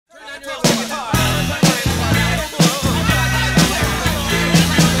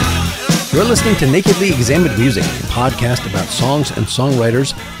You're listening to Nakedly Examined Music, a podcast about songs and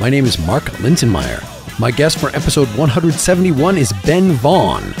songwriters. My name is Mark Linsenmeyer. My guest for episode 171 is Ben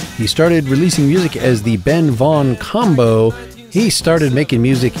Vaughn. He started releasing music as the Ben Vaughn Combo. He started making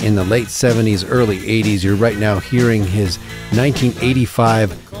music in the late 70s, early 80s. You're right now hearing his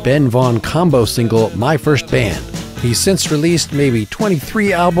 1985 Ben Vaughn Combo single, My First Band. He's since released maybe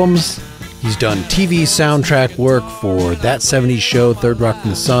 23 albums. He's done TV soundtrack work for That 70s Show, Third Rock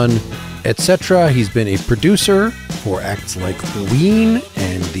from the Sun, etc. He's been a producer for acts like Ween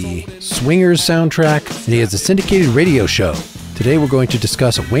and the Swingers soundtrack, and he has a syndicated radio show. Today we're going to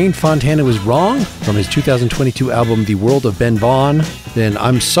discuss Ween Fontana Was Wrong from his 2022 album The World of Ben Vaughn. Then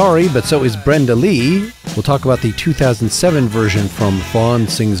I'm Sorry, But So Is Brenda Lee. We'll talk about the 2007 version from Vaughn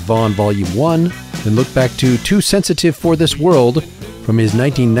Sings Vaughn Volume 1. Then look back to Too Sensitive for This World from his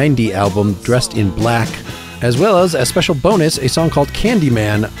 1990 album Dressed in Black, as well as a special bonus, a song called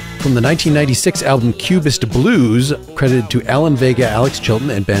Candyman from the 1996 album Cubist Blues, credited to Alan Vega, Alex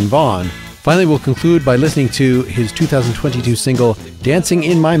Chilton, and Ben Vaughn. Finally, we'll conclude by listening to his 2022 single, Dancing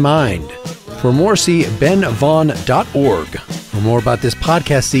in My Mind. For more, see benvaughn.org. For more about this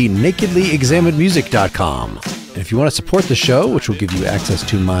podcast, see nakedlyexaminedmusic.com. And if you want to support the show, which will give you access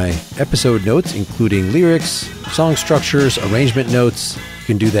to my episode notes, including lyrics, song structures, arrangement notes, you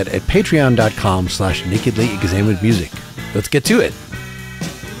can do that at patreon.com/nakedlyexaminedmusic. Let's get to it.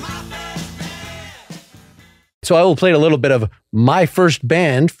 So I will play a little bit of My First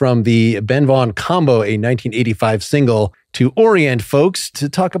Band from the Ben Vaughn Combo, a 1985 single, to orient folks to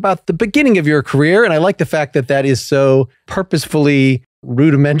talk about the beginning of your career. And I like the fact that that is so purposefully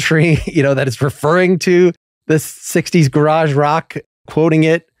rudimentary, that it's referring to the 60s garage rock, quoting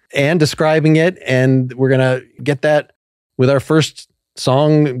it and describing it. And we're going to get that with our first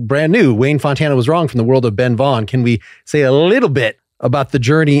song, brand new, Ween Fontana Was Wrong from the World of Ben Vaughn. Can we say a little bit about the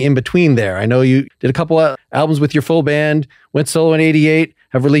journey in between there? I know you did a couple of albums with your full band, went solo in 88,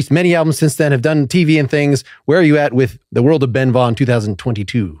 have released many albums since then, have done TV and things. Where are you at with the World of Ben Vaughn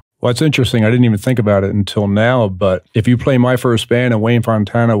 2022? Well, it's interesting. I didn't even think about it until now, but if you play My First Band and Ween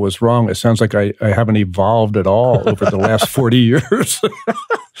Fontana Was Wrong, it sounds like I haven't evolved at all over the last 40 years.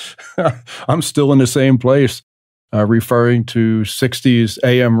 I'm still in the same place, referring to 60s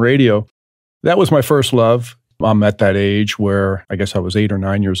AM radio. That was my first love. I'm at that age where I guess I was 8 or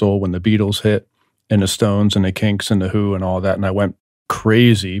 9 years old when the Beatles hit and the Stones and the Kinks and the Who and all that, and I went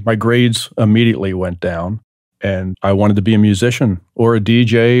crazy. My grades immediately went down. And I wanted to be a musician or a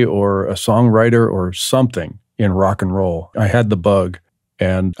DJ or a songwriter or something in rock and roll. I had the bug,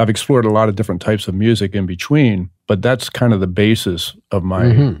 and I've explored a lot of different types of music in between, but that's kind of the basis of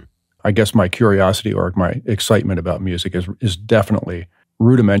my, I guess, my curiosity or my excitement about music is definitely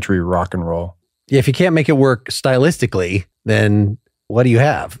rudimentary rock and roll. Yeah, if you can't make it work stylistically, then what do you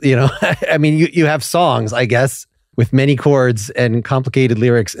have? I mean, you have songs, I guess, with many chords and complicated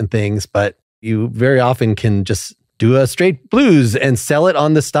lyrics and things, but you very often can just do a straight blues and sell it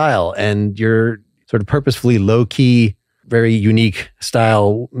on the style. And your sort of purposefully low-key, very unique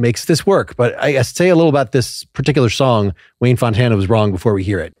style makes this work. But I guess say a little about this particular song, Ween Fontana Was Wrong, before we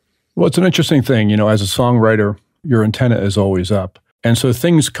hear it. Well, it's an interesting thing. As a songwriter, your antenna is always up. And so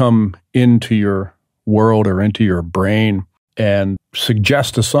things come into your world or into your brain and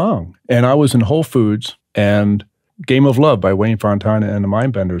suggest a song. And I was in Whole Foods, and Game of Love by Ween Fontana and the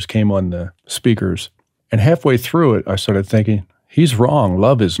Mindbenders came on the speakers. And halfway through it, I started thinking, he's wrong.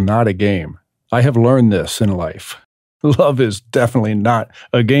 Love is not a game. I have learned this in life. Love is definitely not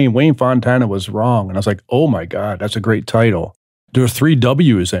a game. Ween Fontana Was Wrong. And I was like, oh my God, that's a great title. There are 3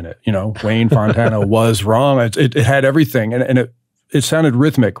 W's in it. Ween Fontana Was Wrong. It had everything. And it sounded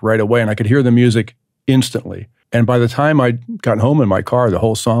rhythmic right away. And I could hear the music instantly. And by the time I got home in my car, the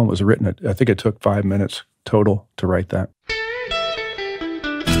whole song was written. I think it took 5 minutes total to write that.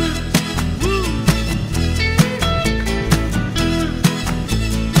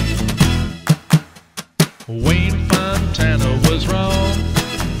 Ween Fontana was wrong.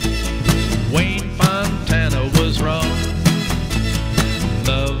 Ween Fontana was wrong.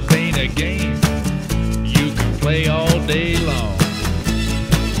 Love ain't a game you can play all day long.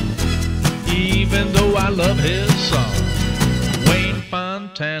 Even though I love his song, Ween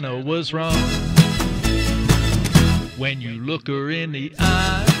Fontana was wrong. When you look her in the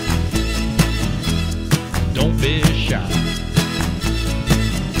eye, don't be shy.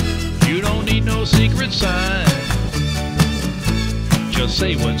 You don't need no secret sign. Just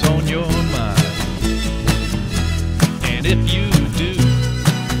say what's on your mind. And if you do,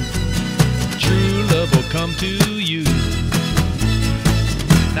 true love will come to you.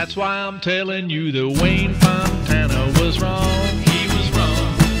 That's why I'm telling you that Ween Fontana was wrong. He was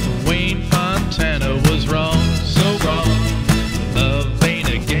wrong. Ween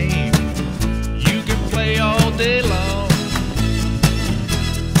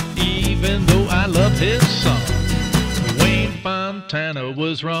Fontana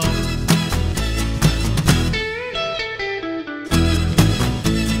was wrong.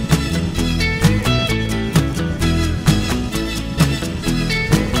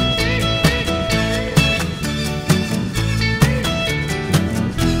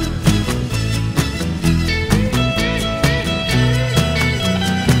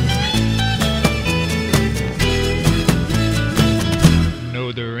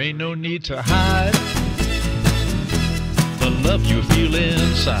 No need to hide the love you feel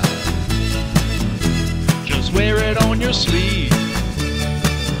inside. Just wear it on your sleeve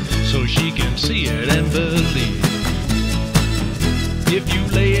so she can see it and believe. If you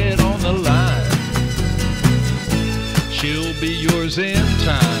lay it on the line, she'll be yours in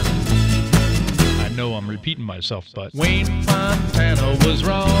time. I know I'm repeating myself, but Wayne Fontana was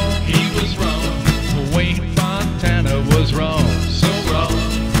wrong. He was wrong. Wayne Fontana was wrong. So wrong.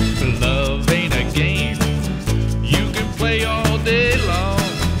 Love ain't a game you can play all day long.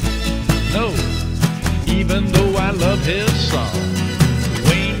 No, even though I love his song,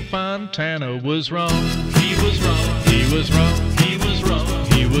 Wayne Fontana was wrong. He was wrong. He was wrong. He was wrong.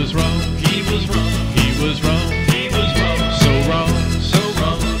 He was wrong. He was wrong. He was wrong. He was wrong. So wrong. So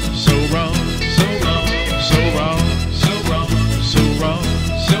wrong. So wrong. So wrong. So wrong. So wrong.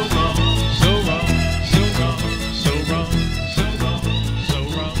 So wrong. So wrong. So wrong. So wrong. So wrong. So wrong.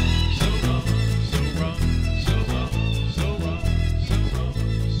 So wrong.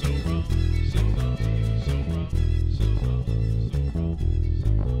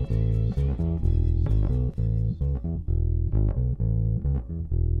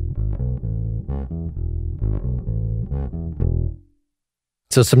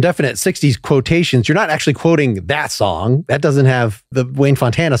 So some definite 60s quotations. You're not actually quoting that song. That doesn't have the Wayne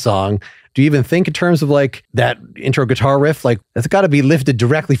Fontana song. Do you even think in terms of like that intro guitar riff? Like that's got to be lifted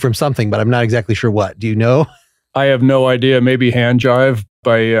directly from something, but I'm not exactly sure what. Do you know? I have no idea. Maybe Hand Jive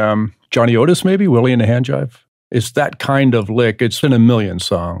by Johnny Otis, maybe Willie and the Hand Jive. It's that kind of lick. It's in a million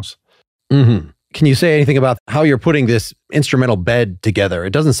songs. Mm-hmm. Can you say anything about how you're putting this instrumental bed together?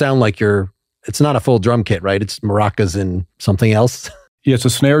 It doesn't sound like it's not a full drum kit, right? It's maracas and something else. Yeah, it's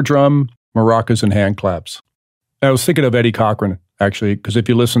a snare drum, maracas, and hand claps. I was thinking of Eddie Cochran, actually, because if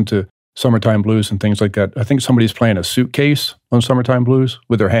you listen to Summertime Blues and things like that, I think somebody's playing a suitcase on Summertime Blues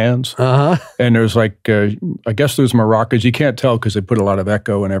with their hands. Uh-huh. And there's like, I guess there's maracas. You can't tell because they put a lot of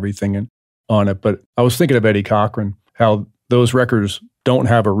echo and everything on it. But I was thinking of Eddie Cochran, how those records don't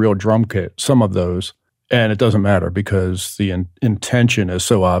have a real drum kit, some of those. And it doesn't matter because the intention is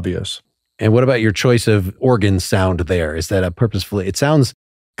so obvious. And what about your choice of organ sound there? Is that a purposefully, it sounds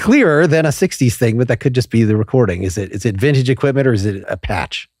clearer than a 60s thing, but that could just be the recording. Is it vintage equipment or is it a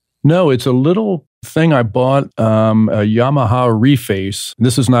patch? No, it's a little thing I bought, a Yamaha Reface.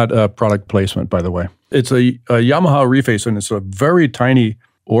 This is not a product placement, by the way. It's a Yamaha Reface, and it's a very tiny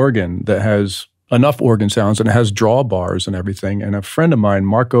organ that has enough organ sounds, and it has drawbars and everything. And a friend of mine,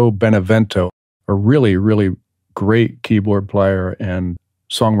 Marco Benevento, a really, really great keyboard player and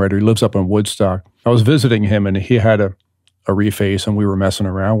songwriter, he lives up in Woodstock. I was visiting him, and he had a Reface, and we were messing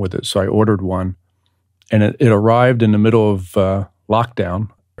around with it. So I ordered one, and it arrived in the middle of lockdown.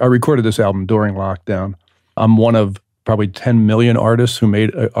 I recorded this album during lockdown. I'm one of probably 10 million artists who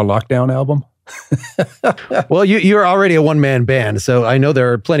made a lockdown album. Well, you're already a one-man band, so I know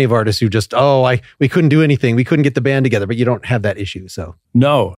there are plenty of artists who just, we couldn't do anything. We couldn't get the band together, but you don't have that issue, so.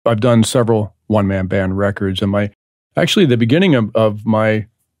 No, I've done several one-man band records, and actually the beginning of my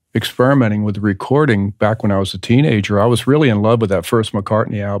experimenting with recording back when I was a teenager, I was really in love with that first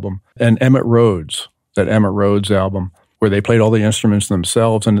McCartney album and that Emmett Rhodes album, where they played all the instruments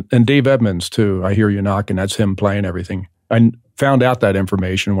themselves, and Dave Edmunds, too. I Hear You Knocking, that's him playing everything. I found out that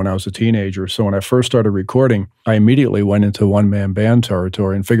information when I was a teenager, so when I first started recording, I immediately went into one-man band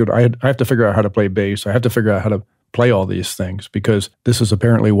territory and figured I have to figure out how to play bass. I have to figure out how to play all these things, because this is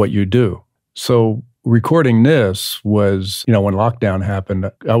apparently what you do. So recording this was, when lockdown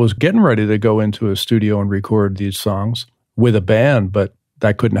happened, I was getting ready to go into a studio and record these songs with a band, but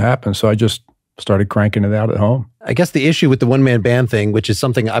that couldn't happen, so I just started cranking it out at home. I guess the issue with the one-man band thing, which is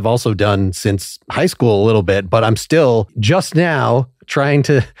something I've also done since high school a little bit, but I'm still just now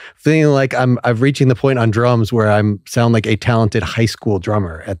feeling like I've reaching the point on drums where I sound like a talented high school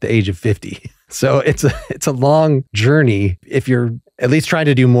drummer at the age of 50. So it's a long journey if you're at least trying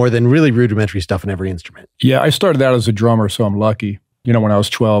to do more than really rudimentary stuff in every instrument. Yeah, I started out as a drummer, so I'm lucky. When I was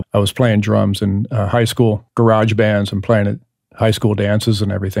 12, I was playing drums in high school garage bands and playing at high school dances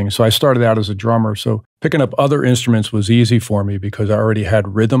and everything. So I started out as a drummer. So picking up other instruments was easy for me because I already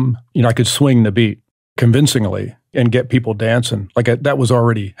had rhythm. I could swing the beat convincingly and get people dancing. That was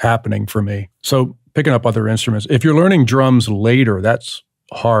already happening for me. So picking up other instruments. If you're learning drums later, that's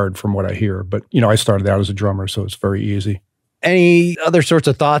hard from what I hear. But, I started out as a drummer, so it's very easy. Any other sorts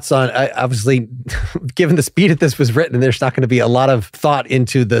of thoughts on, obviously, given the speed that this was written, there's not going to be a lot of thought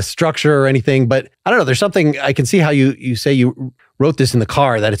into the structure or anything, but I don't know, there's something, I can see how you say you wrote this in the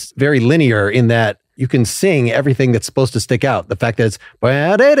car, that it's very linear in that you can sing everything that's supposed to stick out. The fact that it's,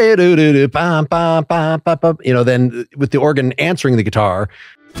 then with the organ answering the guitar.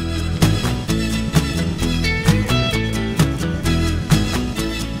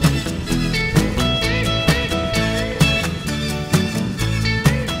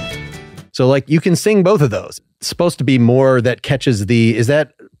 So like you can sing both of those. It's supposed to be more that catches is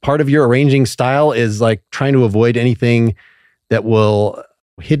that part of your arranging style, is like trying to avoid anything that will,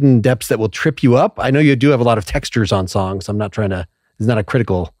 hidden depths that will trip you up? I know you do have a lot of textures on songs. I'm not trying to, it's not a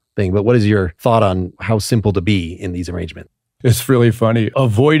critical thing, but what is your thought on how simple to be in these arrangements? It's really funny.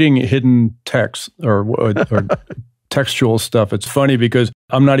 Avoiding hidden text or textual stuff. It's funny because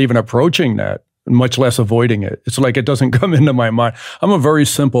I'm not even approaching that, much less avoiding it. It's like it doesn't come into my mind. I'm a very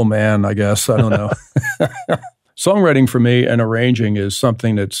simple man, I guess. I don't know. Songwriting for me and arranging is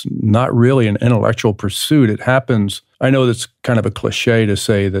something that's not really an intellectual pursuit. It happens. I know that's kind of a cliche to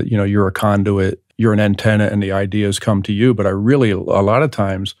say that, you're a conduit, you're an antenna, and the ideas come to you. But I really, a lot of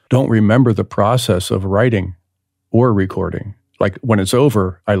times, don't remember the process of writing or recording. Like when it's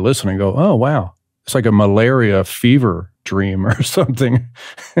over, I listen and go, oh, wow. It's like a malaria fever dream or something.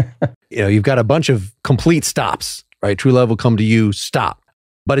 You've got a bunch of complete stops, right? True love will come to you, stop.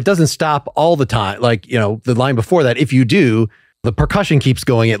 But it doesn't stop all the time. Like, the line before that, if you do, the percussion keeps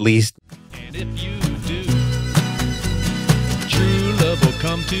going at least. And if you do, true love will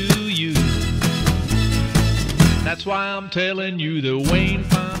come to you. That's why I'm telling you the Ween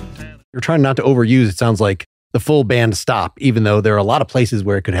Fontana. You're trying not to overuse, it sounds like, the full band stop, even though there are a lot of places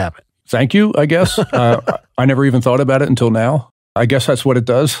where it could happen. Thank you, I guess. I never even thought about it until now. I guess that's what it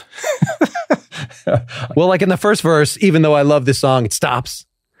does. Well, like in the first verse, even though I love this song, it stops.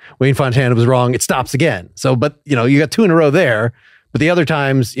 Ween Fontana was wrong, it stops again. So, but, you got two in a row there. But the other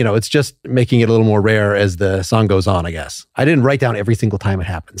times, it's just making it a little more rare as the song goes on, I guess. I didn't write down every single time it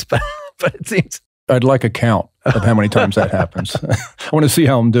happens, but it seems. I'd like a count of how many times that happens. I want to see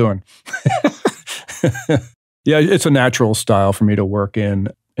how I'm doing. Yeah, it's a natural style for me to work in.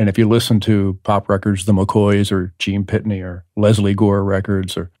 And if you listen to pop records, the McCoys or Gene Pitney or Leslie Gore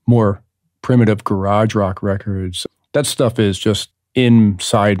records or more primitive garage rock records, that stuff is just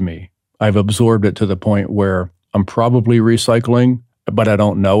inside me. I've absorbed it to the point where I'm probably recycling, but I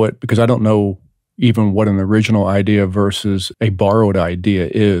don't know it because I don't know even what an original idea versus a borrowed idea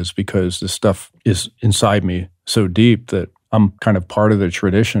is, because the stuff is inside me so deep that I'm kind of part of the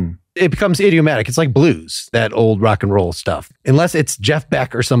tradition. It becomes idiomatic. It's like blues, that old rock and roll stuff. Unless it's Jeff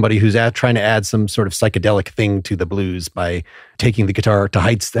Beck or somebody who's trying to add some sort of psychedelic thing to the blues by taking the guitar to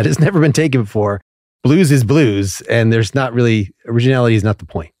heights that has never been taken before. Blues is blues, and there's not really, originality is not the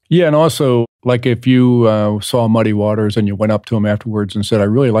point. Yeah, and also, like if you saw Muddy Waters and you went up to him afterwards and said, I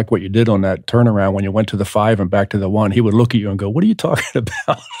really like what you did on that turnaround when you went to the 5 and back to the 1, he would look at you and go, what are you talking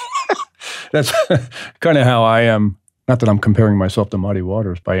about? That's kind of how I am. Not that I'm comparing myself to Muddy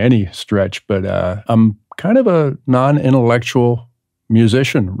Waters by any stretch, but I'm kind of a non-intellectual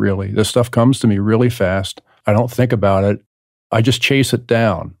musician, really. This stuff comes to me really fast. I don't think about it. I just chase it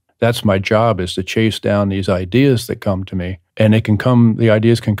down. That's my job, is to chase down these ideas that come to me. And the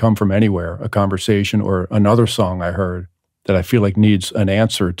ideas can come from anywhere, a conversation or another song I heard that I feel like needs an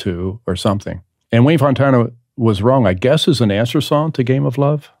answer to or something. And Ween Fontana Was Wrong, I guess, is an answer song to Game of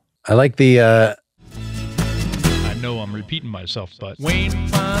Love. I like the... I know I'm repeating myself, but Ween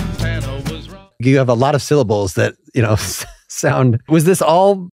Fontana was wrong. You have a lot of syllables that, sound... Was this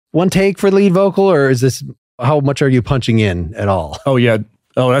all one take for lead vocal, or is this... How much are you punching in at all? Oh, yeah.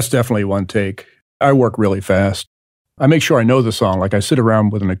 Oh, that's definitely one take. I work really fast. I make sure I know the song. Like I sit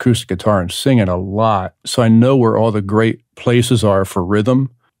around with an acoustic guitar and sing it a lot, so I know where all the great places are for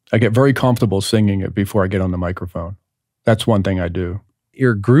rhythm. I get very comfortable singing it before I get on the microphone. That's one thing I do.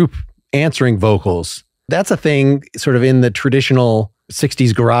 Your group answering vocals, that's a thing sort of in the traditional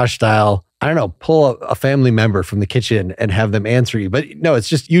 60s garage style. I don't know, pull a family member from the kitchen and have them answer you. But no, it's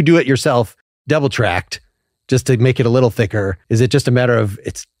just you do it yourself, double tracked, just to make it a little thicker. Is it just a matter of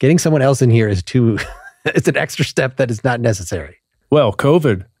it's getting someone else in here is too... It's an extra step that is not necessary. Well,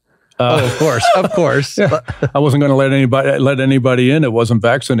 COVID. Of course. Yeah. I wasn't going to let anybody in that wasn't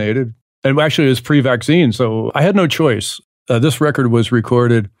vaccinated. And actually, it was pre-vaccine, so I had no choice. This record was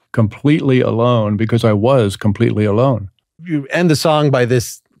recorded completely alone because I was completely alone. You end the song by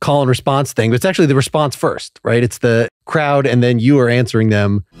this call and response thing, but it's actually the response first, right? It's the crowd, and then you are answering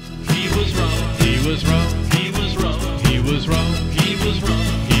them. He was wrong. He was wrong, he was wrong, he was wrong, he was wrong,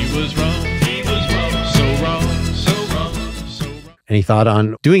 he was wrong, he was wrong, so wrong, so wrong, so wrong. Any thought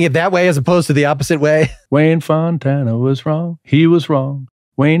on doing it that way as opposed to the opposite way? Wayne Fontana was wrong. He was wrong.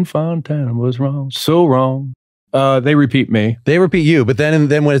 Wayne Fontana was wrong. So wrong. They repeat me. They repeat you, but then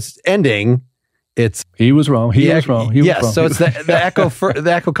when it's ending, it's he was wrong. He was wrong. He was wrong. So it's the echo.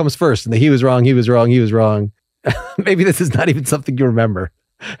 The echo comes first, and the he was wrong. He was wrong. He was wrong. Maybe this is not even something you remember.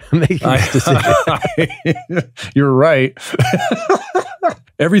 Making this decision. You're right.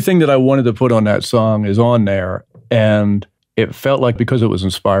 Everything that I wanted to put on that song is on there, and it felt like because it was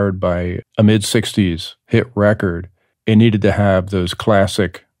inspired by a mid-'60s hit record, it needed to have those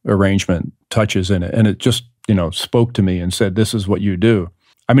classic arrangement touches in it. And it just, spoke to me and said, this is what you do.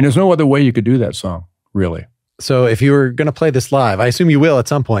 I mean, there's no other way you could do that song, really. So if you were going to play this live, I assume you will at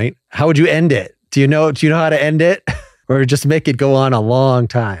some point, how would you end it? Do you know how to end it? Or just make it go on a long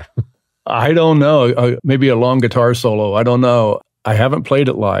time? I don't know. Maybe a long guitar solo. I don't know. I haven't played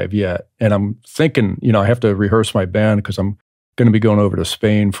it live yet. And I'm thinking, I have to rehearse my band because I'm going to be going over to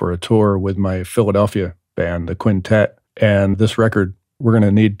Spain for a tour with my Philadelphia band, the Quintet. And this record, we're going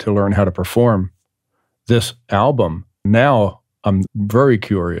to need to learn how to perform this album. Now I'm very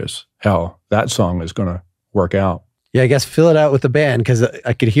curious how that song is going to work out. Yeah, I guess fill it out with the band because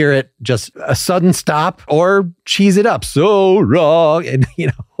I could hear it just a sudden stop or cheese it up. So wrong. And,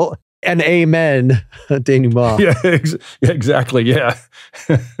 an amen denouement. Yeah, exactly. Yeah.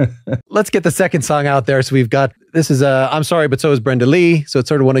 Let's get the second song out there. So we've got, this is I'm Sorry, But So Is Brenda Lee. So it's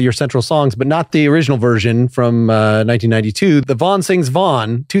sort of one of your central songs, but not the original version from 1992. The Vaughn Sings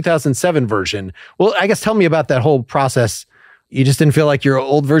Vaughn 2007 version. Well, I guess tell me about that whole process. You just didn't feel like your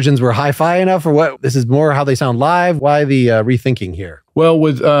old versions were hi-fi enough, or what? This is more how they sound live. Why the rethinking here? Well,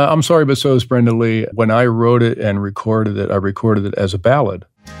 with I'm Sorry, But So Is Brenda Lee, when I wrote it and recorded it, I recorded it as a ballad.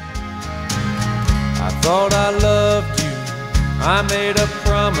 I thought I loved you. I made a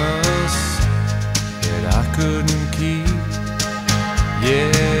promise that I couldn't keep.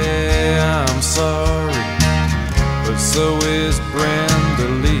 Yeah, I'm sorry, but so is Brenda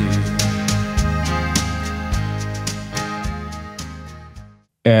Lee.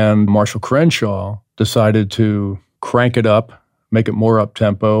 And Marshall Crenshaw decided to crank it up, make it more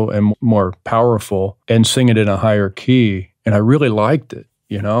up-tempo and more powerful, and sing it in a higher key. And I really liked it,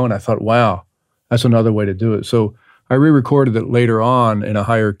 and I thought, wow, that's another way to do it. So I re-recorded it later on in a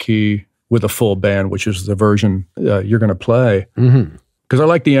higher key with a full band, which is the version you're going to play, because I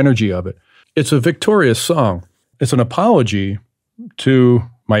like the energy of it. It's a victorious song. It's an apology to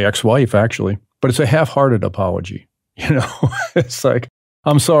my ex-wife, actually, but it's a half-hearted apology. It's like,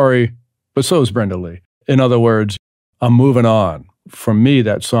 I'm sorry, but so is Brenda Lee. In other words, I'm moving on. For me,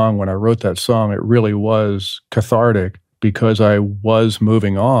 that song, when I wrote that song, it really was cathartic because I was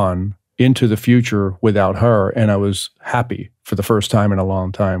moving on into the future without her, and I was happy for the first time in a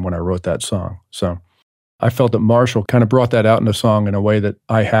long time when I wrote that song. So I felt that Marshall kind of brought that out in the song in a way that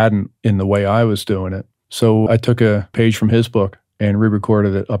I hadn't in the way I was doing it. So I took a page from his book and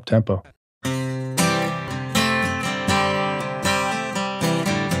re-recorded it up-tempo.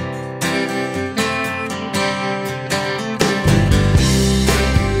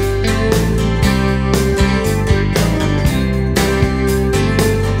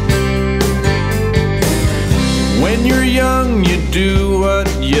 When you're young, you do what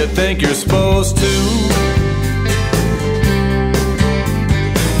you think you're supposed to.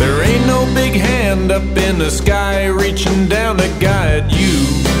 There ain't no big hand up in the sky reaching down to guide you.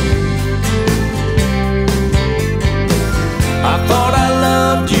 I thought I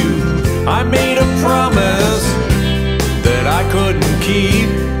loved you. I made a promise that I couldn't keep.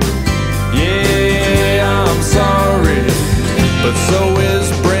 Yeah, I'm sorry, but so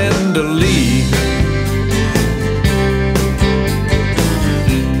is Brenda Lee.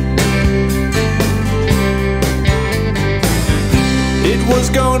 It was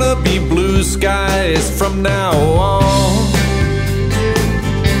gonna be blue skies from now on.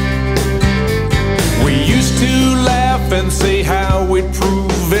 We used to laugh and say how we'd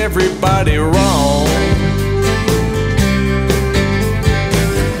prove everybody wrong.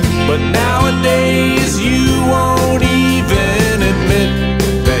 But nowadays you won't even admit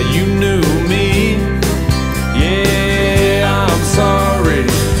that you knew me. Yeah, I'm sorry,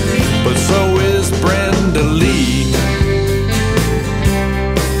 but so is Brenda Lee.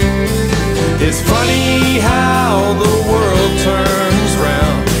 It's funny how the world turns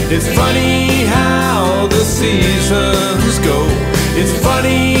round. It's funny how the seasons go. It's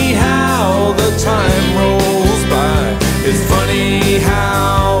funny how the time rolls by. It's funny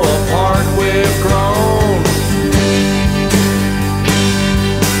how apart we've grown.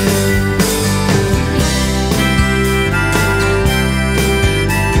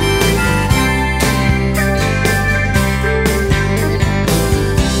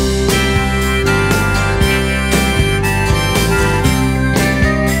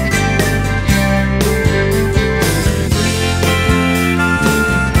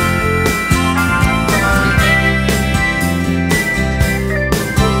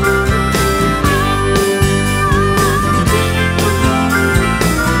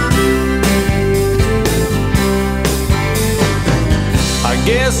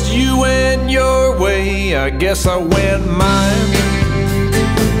 guess you went your way, I guess I went mine.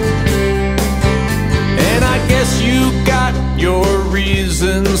 And I guess you got your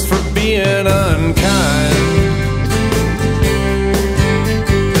reasons for being unkind.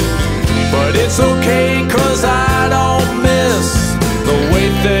 But it's okay, 'cause I don't miss the way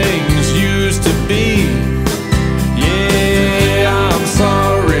things used to be. Yeah, I'm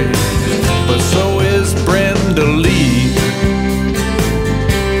sorry, but so is Brenda Lee.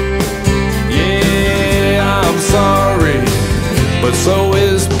 Yeah, I'm sorry, but so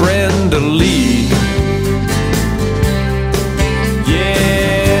is Brenda Lee.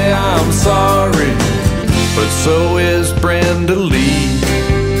 Yeah, I'm sorry, but so is Brenda Lee.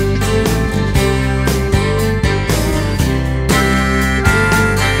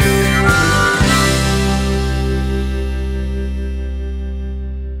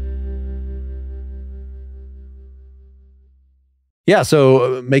 Yeah,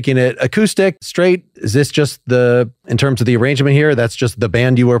 so making it acoustic, straight, is this just in terms of the arrangement here, that's just the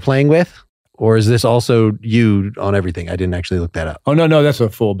band you were playing with? Or is this also you on everything? I didn't actually look that up. Oh, no, that's a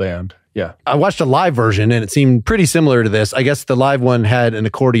full band. Yeah. I watched a live version and it seemed pretty similar to this. I guess the live one had an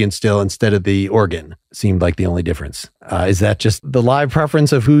accordion still instead of the organ. Seemed like the only difference. Is that just the live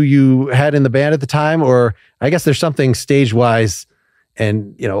preference of who you had in the band at the time? Or I guess there's something stage-wise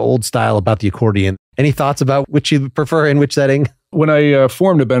and, old style about the accordion. Any thoughts about which you prefer in which setting? When I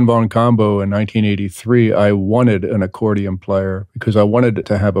formed a Ben Vaughn combo in 1983, I wanted an accordion player because I wanted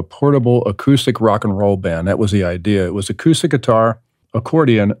to have a portable acoustic rock and roll band. That was the idea. It was acoustic guitar,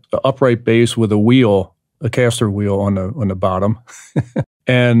 accordion, upright bass with a wheel, a caster wheel on the bottom,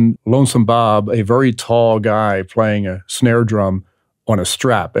 and Lonesome Bob, a very tall guy playing a snare drum on a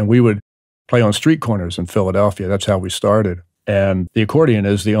strap. And we would play on street corners in Philadelphia. That's how we started. And the accordion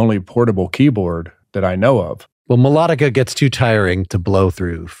is the only portable keyboard that I know of. Well, melodica gets too tiring to blow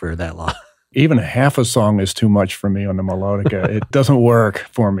through for that long. Even half a song is too much for me on the melodica. It doesn't work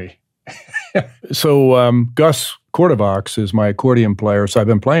for me. So Gus Quarterbox is my accordion player. So I've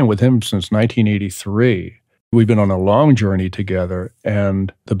been playing with him since 1983. We've been on a long journey together.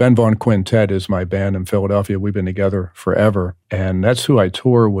 And the Ben Vaughn Quintet is my band in Philadelphia. We've been together forever. And that's who I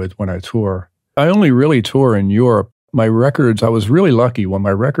tour with when I tour. I only really tour in Europe. My records, I was really lucky when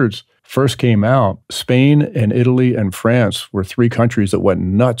my records first came out. Spain and Italy and France were three countries that went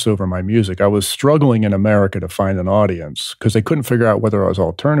nuts over my music. I was struggling in America to find an audience because they couldn't figure out whether I was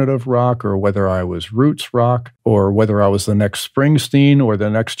alternative rock or whether I was roots rock or whether I was the next Springsteen or the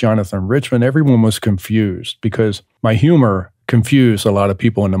next Jonathan Richman. Everyone was confused because my humor confused a lot of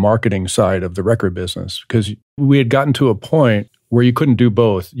people in the marketing side of the record business because we had gotten to a point where you couldn't do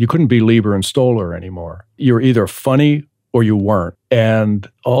both. You couldn't be Lieber and Stoller anymore. You were either funny or you weren't. And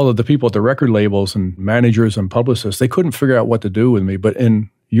all of the people at the record labels and managers and publicists, they couldn't figure out what to do with me. But in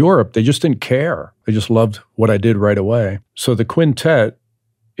Europe, they just didn't care. They just loved what I did right away. So the quintet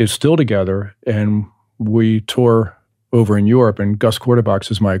is still together, and we tour over in Europe, and Gus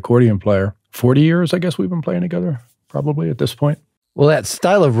Quarterbox is my accordion player. 40 years, I guess we've been playing together, probably at this point. Well, that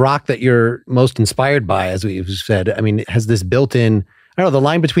style of rock that you're most inspired by, as we've said, I mean, has this built-in, I don't know, the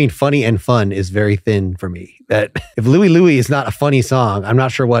line between funny and fun is very thin for me. That if Louie Louie is not a funny song, I'm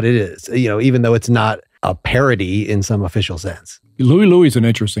not sure what it is, even though it's not a parody in some official sense. Louie Louie is an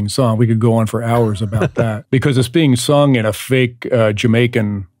interesting song. We could go on for hours about that because it's being sung in a fake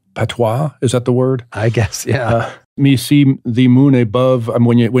Jamaican patois. Is that the word? I guess, yeah. Me see the moon above.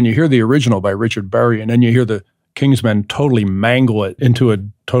 When you hear the original by Richard Berry and then you hear the Kingsmen totally mangle it into a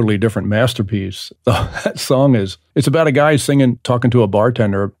totally different masterpiece. That song it's about a guy talking to a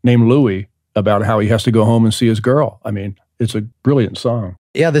bartender named Louie about how he has to go home and see his girl. I mean, it's a brilliant song.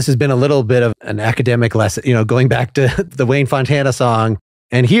 Yeah, this has been a little bit of an academic lesson, going back to the Wayne Fontana song.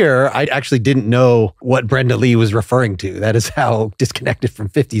 And here, I actually didn't know what Brenda Lee was referring to. That is how disconnected from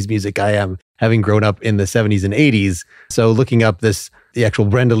 50s music I am, having grown up in the 70s and 80s. So looking up the actual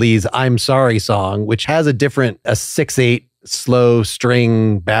Brenda Lee's I'm Sorry song, which has a 6/8 slow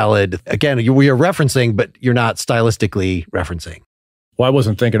string ballad. Again, we are referencing, but you're not stylistically referencing. Well, I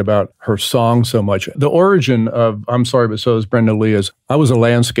wasn't thinking about her song so much. The origin of I'm Sorry, But So Is Brenda Lee is I was a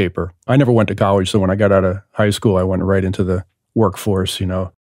landscaper. I never went to college, so when I got out of high school, I went right into the workforce,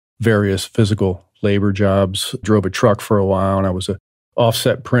 various physical labor jobs, drove a truck for a while, and I was an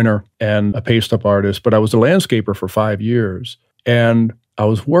offset printer and a paste-up artist, but I was a landscaper for 5 years. And I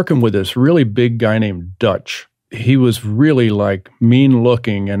was working with this really big guy named Dutch. He was really mean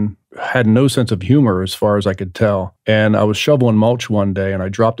looking and had no sense of humor as far as I could tell. And I was shoveling mulch one day and I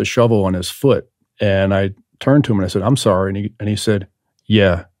dropped a shovel on his foot. And I turned to him and I said, I'm sorry. And he said,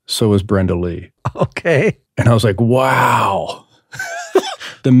 yeah, so is Brenda Lee. Okay. And I was like, wow.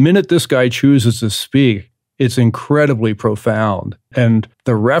 the minute this guy chooses to speak, it's incredibly profound. And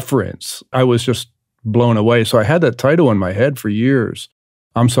the reference, I was just blown away. So I had that title in my head for years.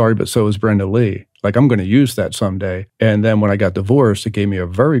 I'm sorry, but so is Brenda Lee. Like, I'm going to use that someday. And then when I got divorced, it gave me a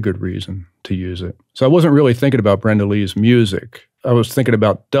very good reason to use it. So I wasn't really thinking about Brenda Lee's music. I was thinking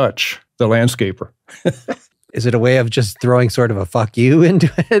about Dutch, the landscaper. Is it a way of just throwing sort of a fuck you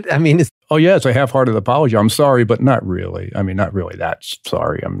into it? I mean, oh, yeah, it's a half-hearted apology. I'm sorry, but not really. I mean, not really that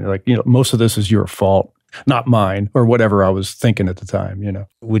sorry. I mean, like, most of this is your fault, not mine, or whatever I was thinking at the time,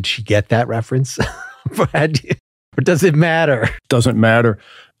 Would she get that reference? Or does it matter? Doesn't matter.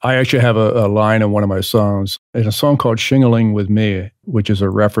 I actually have a line in one of my songs. It's a song called Shingling with Me, which is a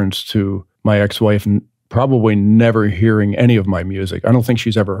reference to my ex-wife probably never hearing any of my music. I don't think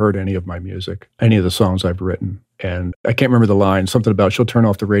she's ever heard any of my music, any of the songs I've written. And I can't remember the line, something about she'll turn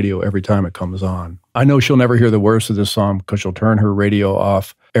off the radio every time it comes on. I know she'll never hear the worst of this song because she'll turn her radio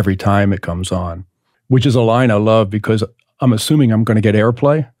off every time it comes on, which is a line I love because I'm assuming I'm going to get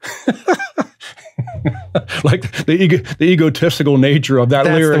airplay. Like the egotistical nature of that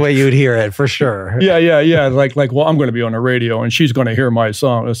lyric. That's the way you would hear it, for sure. Yeah. Like, well, I'm going to be on the radio and she's going to hear my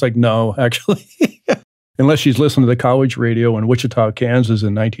song. It's like, no, actually. Unless she's listening to the college radio in Wichita, Kansas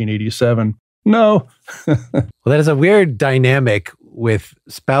in 1987. No. Well, that is a weird dynamic with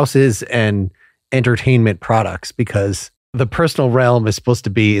spouses and entertainment products because the personal realm is supposed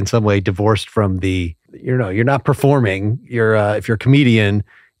to be in some way divorced from the, you're not performing. If you're a comedian,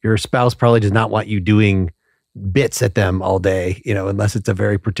 your spouse probably does not want you doing bits at them all day, unless it's a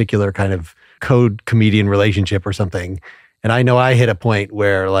very particular kind of code comedian relationship or something. And I know I hit a point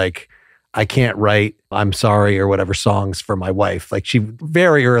where like, I can't write I'm sorry or whatever songs for my wife. Like she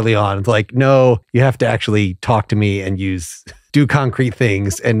very early on, like, no, you have to actually talk to me and do concrete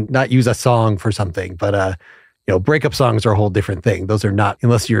things and not use a song for something. But, breakup songs are a whole different thing. Those are not,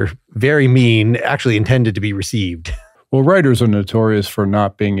 unless you're very mean, actually intended to be received. Well, writers are notorious for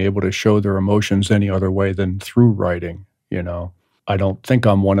not being able to show their emotions any other way than through writing, I don't think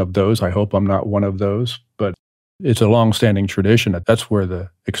I'm one of those. I hope I'm not one of those, but it's a long-standing tradition that's where the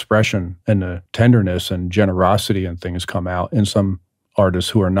expression and the tenderness and generosity and things come out in some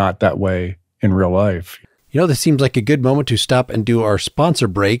artists who are not that way in real life. This seems like a good moment to stop and do our sponsor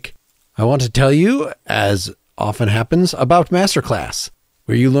break. I want to tell you, as often happens, about Masterclass,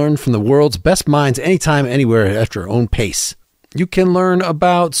 where you learn from the world's best minds anytime, anywhere, at your own pace. You can learn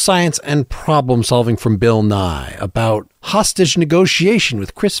about science and problem solving from Bill Nye, about hostage negotiation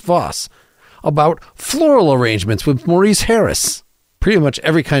with Chris Voss, about floral arrangements with Maurice Harris. Pretty much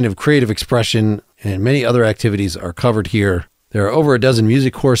every kind of creative expression and many other activities are covered here. There are over a dozen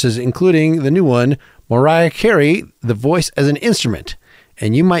music courses, including the new one, Mariah Carey, The Voice as an Instrument.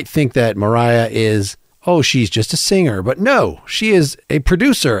 And you might think that Mariah is, she's just a singer. But no, she is a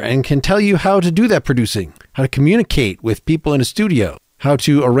producer and can tell you how to do that producing, how to communicate with people in a studio, how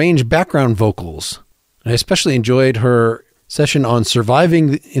to arrange background vocals. I especially enjoyed her session on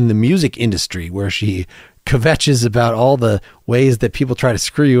surviving in the music industry, where she kvetches about all the ways that people try to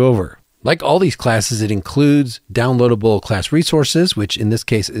screw you over. Like all these classes, it includes downloadable class resources, which in this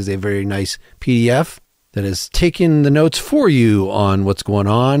case is a very nice PDF that has taken the notes for you on what's going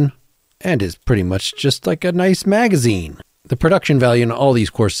on and is pretty much just like a nice magazine. The production value in all these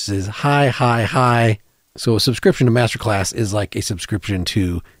courses is high. So a subscription to Masterclass is like a subscription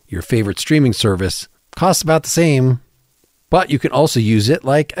to your favorite streaming service. Costs about the same. But you can also use it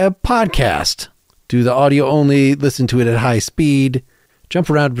like a podcast. Do the audio only, listen to it at high speed, jump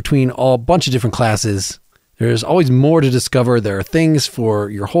around between a bunch of different classes. There's always more to discover. There are things for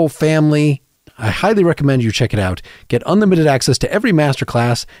your whole family. I highly recommend you check it out. Get unlimited access to every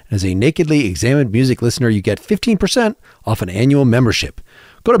masterclass. And as a nakedly examined music listener, you get 15% off an annual membership.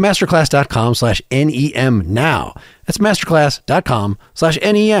 Go to masterclass.com/NEM now. That's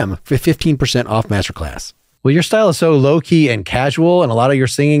masterclass.com/NEM for 15% off Masterclass. Well, your style is so low-key and casual, and a lot of your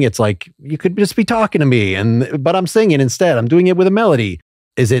singing, it's like, you could just be talking to me, but I'm singing instead. I'm doing it with a melody.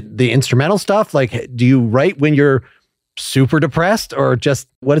 Is it the instrumental stuff? Like, do you write when you're super depressed, or just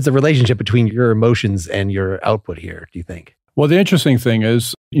what is the relationship between your emotions and your output here, do you think? Well, the interesting thing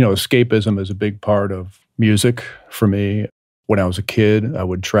is, escapism is a big part of music for me. When I was a kid, I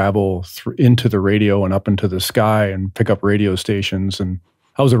would travel into the radio and up into the sky and pick up radio stations, and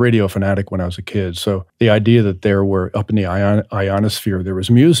I was a radio fanatic when I was a kid. So the idea that there were, up in the ionosphere, there was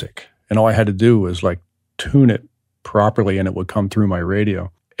music, and all I had to do was like tune it properly and it would come through my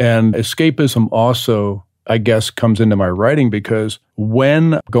radio. And escapism also, I guess, comes into my writing because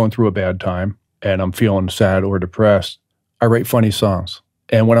when I'm going through a bad time and I'm feeling sad or depressed, I write funny songs.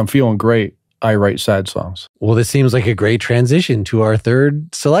 And when I'm feeling great, I write sad songs. Well, this seems like a great transition to our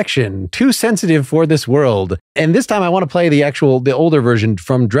third selection, Too Sensitive for This World. And this time I want to play the older version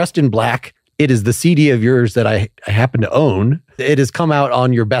from Dressed in Black. It is the CD of yours that I happen to own. It has come out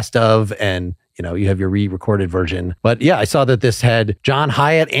on your best of, and you have your re-recorded version. But yeah, I saw that this had John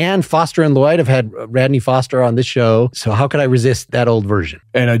Hyatt and Foster and Lloyd. I've had Radney Foster on this show. So how could I resist that old version?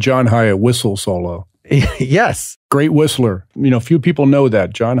 And a John Hyatt whistle solo. Yes. Great whistler. Few people know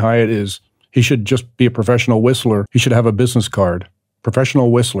that. John Hyatt he should just be a professional whistler. He should have a business card.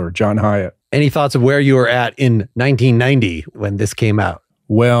 Professional whistler, John Hyatt. Any thoughts of where you were at in 1990 when this came out?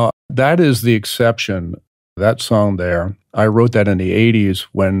 Well, that is the exception. That song there, I wrote that in the 80s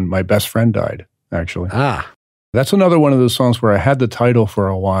when my best friend died, actually. That's another one of those songs where I had the title for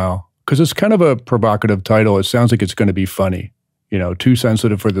a while, because it's kind of a provocative title. It sounds like it's going to be funny. Too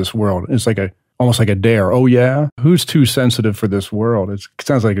sensitive for this world. It's like almost like a dare. Oh, yeah? Who's too sensitive for this world? It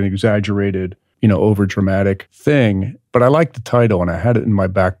sounds like an exaggerated, over dramatic thing. But I liked the title, and I had it in my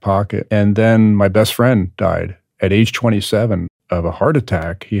back pocket. And then my best friend died at age 27 of a heart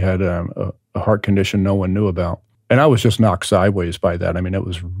attack. He had a heart condition no one knew about. And I was just knocked sideways by that. I mean, it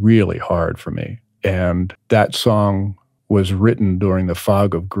was really hard for me. And that song was written during the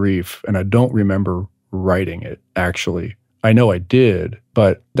fog of grief. And I don't remember writing it, actually. I know I did,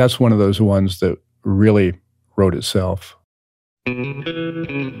 but that's one of those ones that really wrote itself.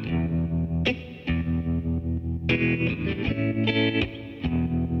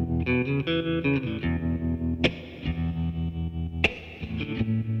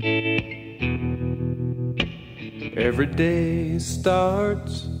 Every day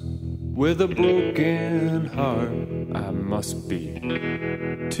starts with a broken heart. I must be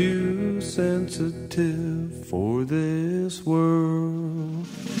too sensitive for this world.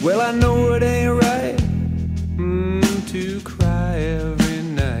 Well, I know it ain't right to cry every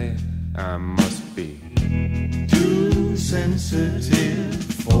night. I must be too sensitive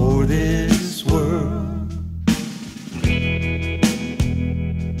for this world.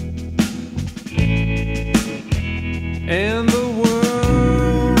 And the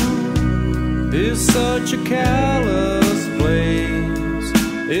world is such a callous place.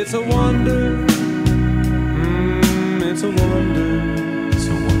 It's a wonder, it's a wonder, it's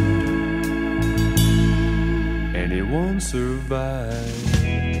a wonder. Anyone survives.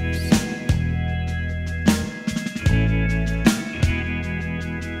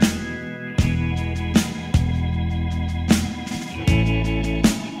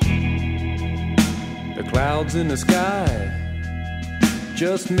 The clouds in the sky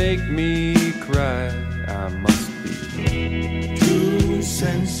just make me cry. I must be too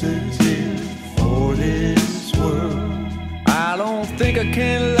sensitive for this world. I don't think I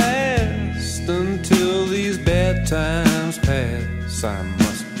can last until these bad times pass. I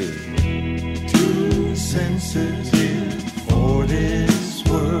must be too sensitive for this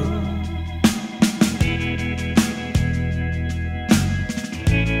world.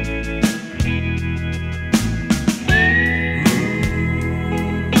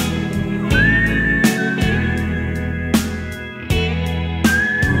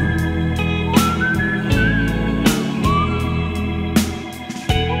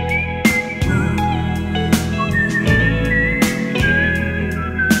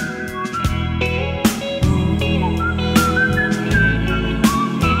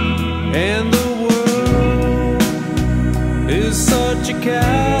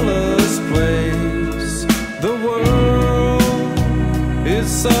 Callous place. The world is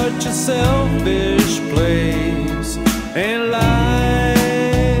such a selfish place, and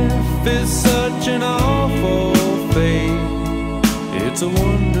life is such an awful fate. It's a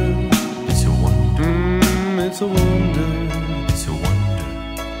wonder, it's a wonder, it's a wonder, it's a wonder.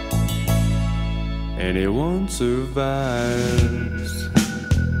 Anyone survives.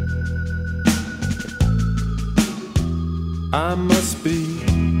 I must be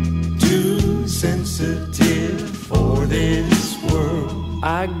too sensitive for this world.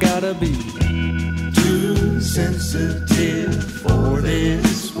 I gotta be too sensitive for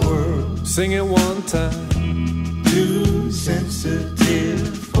this world. Sing it one time. Too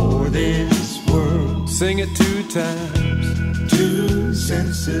sensitive for this world. Sing it two times. Too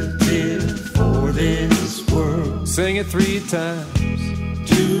sensitive for this world. Sing it three times.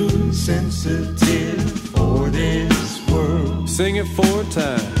 Too sensitive for this world. Sing it four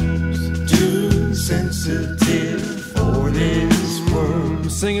times. Too sensitive for this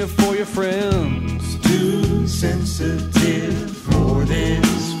world. Sing it for your friends. Too sensitive for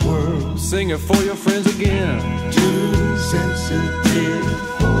this world. Sing it for your friends again. Too sensitive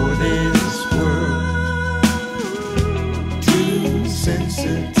for this world. Too sensitive.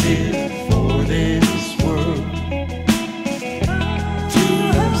 sensitive for this world.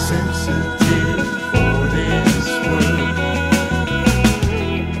 Too sensitive for this world.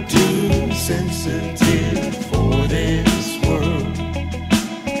 Too sensitive for this world.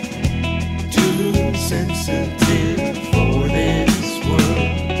 Too sensitive for this world.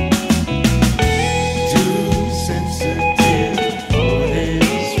 Too sensitive for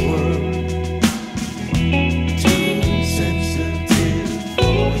this world. Too sensitive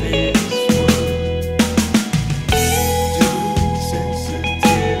for this world. Too sensitive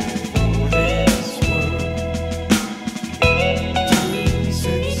for this world. Too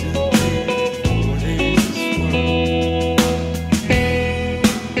sensitive for this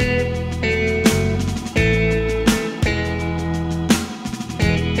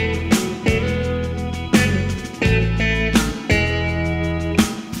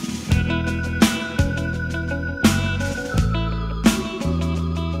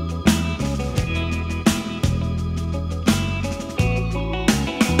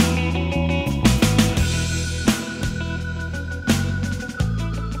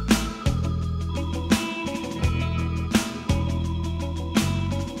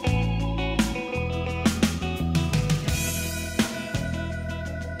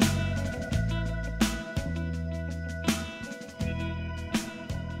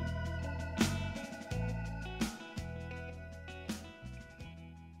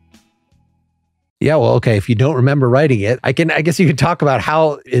Yeah, well, okay. If you don't remember writing it, I guess you could talk about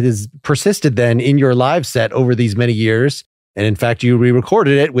how it has persisted then in your live set over these many years. And in fact, you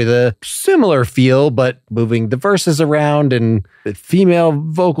re-recorded it with a similar feel, but moving the verses around and with female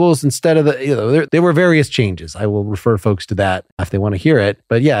vocals instead of there were various changes. I will refer folks to that if they want to hear it.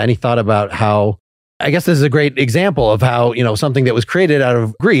 But yeah, any thought about how, I guess this is a great example of how, something that was created out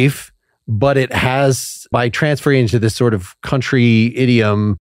of grief, but it has, by transferring into this sort of country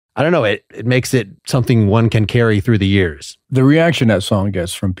idiom, I don't know, it makes it something one can carry through the years. The reaction that song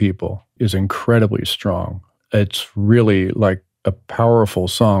gets from people is incredibly strong. It's really like a powerful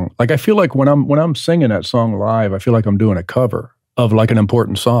song. Like I feel like when I'm singing that song live, I feel like I'm doing a cover of like an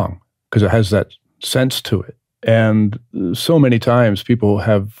important song because it has that sense to it. And so many times people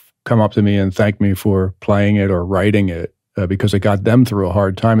have come up to me and thanked me for playing it or writing it because it got them through a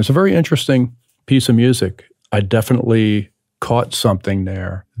hard time. It's a very interesting piece of music. I definitely caught something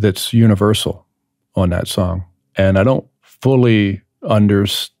there that's universal on that song. And I don't fully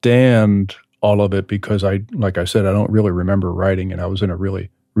understand all of it because like I said, I don't really remember writing and I was in a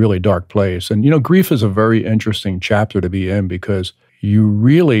really, really dark place. And, grief is a very interesting chapter to be in because you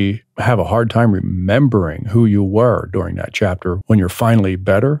really have a hard time remembering who you were during that chapter. When you're finally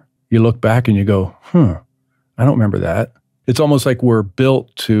better, you look back and you go, I don't remember that. It's almost like we're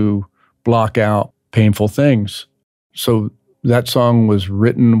built to block out painful things. So that song was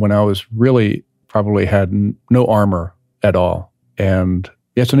written when I was really probably had no armor at all. And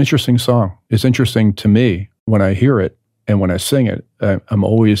it's an interesting song. It's interesting to me when I hear it and when I sing it. I'm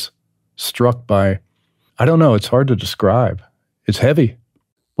always struck by, I don't know, it's hard to describe. It's heavy.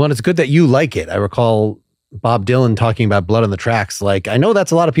 Well, and it's good that you like it. I recall Bob Dylan talking about Blood on the Tracks. Like, I know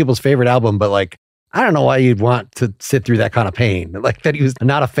that's a lot of people's favorite album, but like, I don't know why you'd want to sit through that kind of pain. Like that he was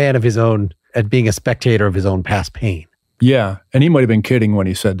not a fan of his own, at being a spectator of his own past pain. Yeah, and he might have been kidding when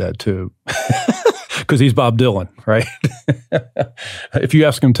he said that too, because he's Bob Dylan, right? If you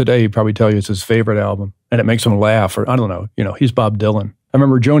ask him today, he'd probably tell you it's his favorite album, and it makes him laugh, or I don't know, he's Bob Dylan. I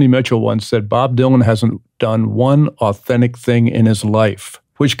remember Joni Mitchell once said, Bob Dylan hasn't done one authentic thing in his life,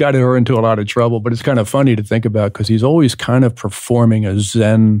 which got her into a lot of trouble, but it's kind of funny to think about because he's always kind of performing a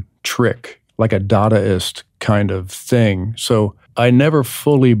Zen trick, like a Dadaist kind of thing. So I never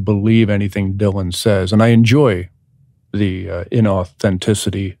fully believe anything Dylan says, and I enjoy the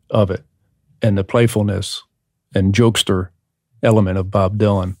inauthenticity of it and the playfulness and jokester element of Bob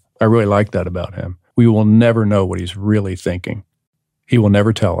Dylan. I really like that about him. We will never know what he's really thinking. He will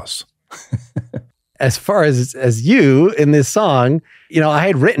never tell us. As far as you in this song, I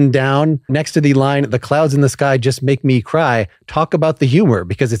had written down next to the line, "The clouds in the sky just make me cry," talk about the humor,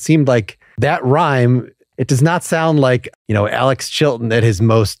 because it seemed like that rhyme, it does not sound like, Alex Chilton at his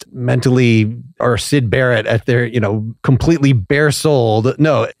most mentally, or Syd Barrett at their, completely bare-souled.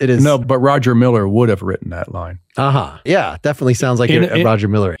 No, it is. No, but Roger Miller would have written that line. Yeah, definitely sounds like Roger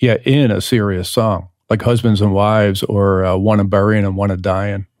Miller. Yeah, in a serious song, like Husbands and Wives or One a Burying and One a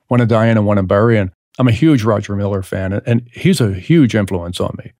Dying. One a Dying and One a Burying. I'm a huge Roger Miller fan, and he's a huge influence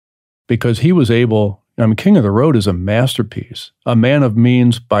on me because he was able, King of the Road is a masterpiece. A man of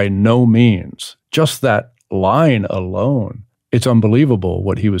means by no means. Just that line alone, it's unbelievable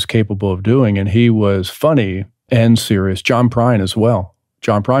what he was capable of doing. And he was funny and serious. John Prine as well.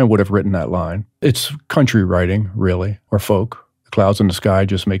 John Prine would have written that line. It's country writing, really, or folk. The clouds in the sky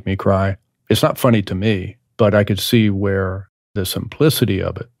just make me cry. It's not funny to me, but I could see where the simplicity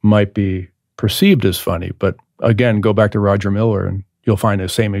of it might be perceived as funny. But again, go back to Roger Miller and you'll find the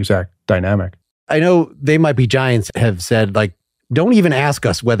same exact dynamic. I know They Might Be Giants have said, like, don't even ask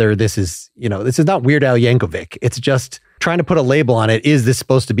us whether this is, this is not Weird Al Yankovic. It's just trying to put a label on it. Is this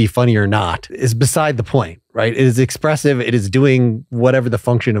supposed to be funny or not? Is beside the point, right? It is expressive. It is doing whatever the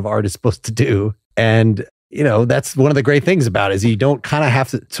function of art is supposed to do. And, that's one of the great things about it, is you don't kind of have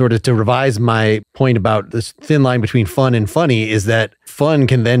to sort of, to revise my point about this thin line between fun and funny, is that fun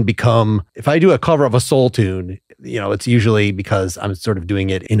can then become, if I do a cover of a soul tune, it's usually because I'm sort of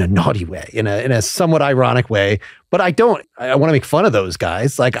doing it in a naughty way, in a somewhat ironic way, but I want to make fun of those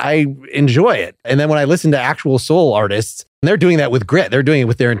guys. Like, I enjoy it. And then when I listen to actual soul artists, they're doing that with grit. They're doing it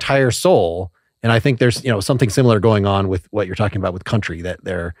with their entire soul. And I think there's, something similar going on with what you're talking about with country, that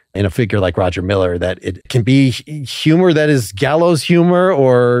they're in a figure like Roger Miller, that it can be humor that is gallows humor,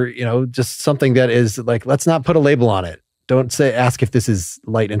 or, just something that is like, let's not put a label on it. Don't ask if this is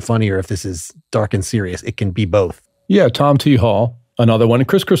light and funny or if this is dark and serious. It can be both. Yeah, Tom T. Hall, another one. And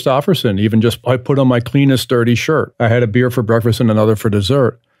Chris Christopherson, I put on my cleanest dirty shirt. I had a beer for breakfast and another for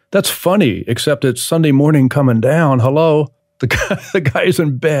dessert. That's funny, except it's Sunday morning coming down. Hello, the guy's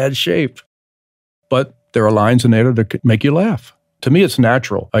in bad shape. But there are lines in there that make you laugh. To me, it's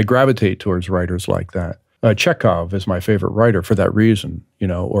natural. I gravitate towards writers like that. Chekhov is my favorite writer for that reason,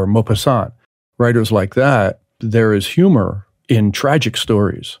 or Maupassant. Writers like that, there is humor in tragic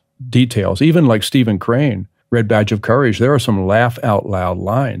stories, details. Even like Stephen Crane, Red Badge of Courage, there are some laugh out loud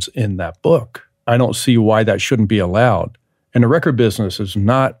lines in that book. I don't see why that shouldn't be allowed. And the record business is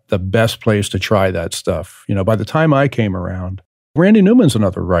not the best place to try that stuff. By the time I came around, Randy Newman's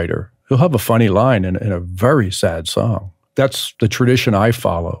another writer. He'll have a funny line in a very sad song. That's the tradition I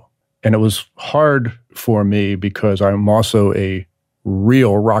follow. And it was hard for me because I'm also a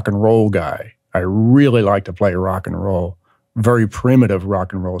real rock and roll guy. I really like to play rock and roll, very primitive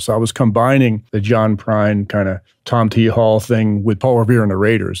rock and roll. So I was combining the John Prine kind of Tom T. Hall thing with Paul Revere and the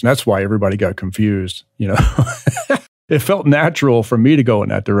Raiders. And that's why everybody got confused, It felt natural for me to go in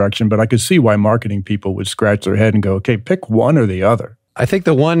that direction, but I could see why marketing people would scratch their head and go, okay, pick one or the other. I think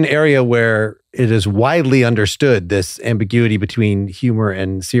the one area where it is widely understood, this ambiguity between humor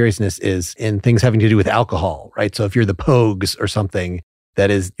and seriousness, is in things having to do with alcohol, right? So if you're the Pogues or something,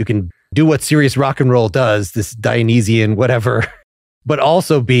 that is, you can do what serious rock and roll does, this Dionysian whatever, but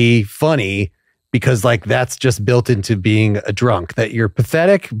also be funny because like that's just built into being a drunk, that you're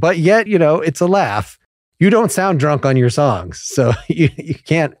pathetic, but yet, it's a laugh. You don't sound drunk on your songs, so you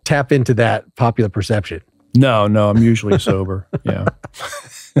can't tap into that popular perception. No, I'm usually sober. Yeah.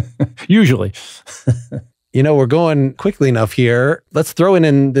 Usually. We're going quickly enough here. Let's throw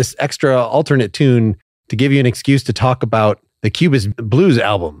in this extra alternate tune to give you an excuse to talk about the Cubist Blues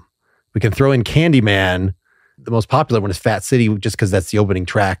album. We can throw in Candyman. The most popular one is Fat City, just because that's the opening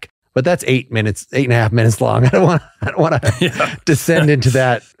track. But that's 8.5 minutes long. I don't want to descend into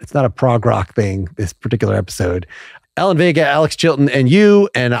that. It's not a prog rock thing, this particular episode. Alan Vega, Alex Chilton, and you,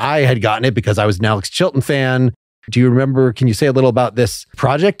 and I had gotten it because I was an Alex Chilton fan. Do you remember, can you say a little about this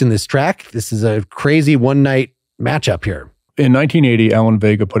project and this track? This is a crazy one-night matchup here. In 1980, Alan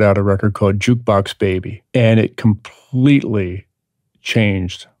Vega put out a record called Jukebox Baby, and it completely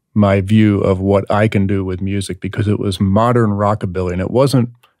changed my view of what I can do with music because it was modern rockabilly, and it wasn't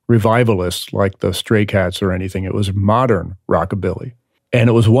revivalist like the Stray Cats or anything. It was modern rockabilly, and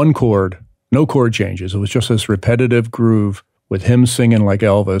it was one chord. No chord changes. It was just this repetitive groove with him singing like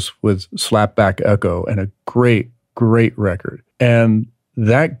Elvis with slapback echo, and a great, great record. And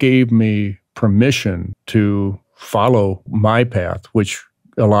that gave me permission to follow my path, which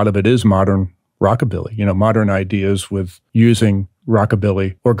a lot of it is modern rockabilly, modern ideas with using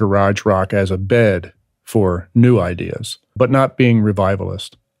rockabilly or garage rock as a bed for new ideas, but not being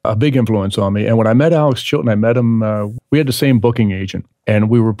revivalist. A big influence on me. And when I met Alex Chilton, I met him, we had the same booking agent, and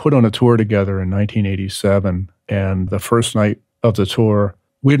we were put on a tour together in 1987. And the first night of the tour,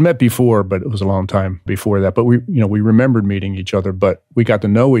 we had met before, but it was a long time before that. But we remembered meeting each other, but we got to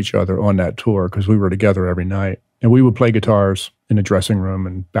know each other on that tour because we were together every night. And we would play guitars in the dressing room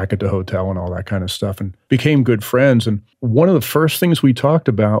and back at the hotel and all that kind of stuff, and became good friends. And one of the first things we talked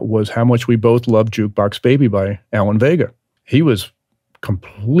about was how much we both loved Jukebox Baby by Alan Vega. He was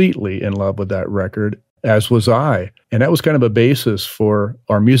completely in love with that record, as was I. And that was kind of a basis for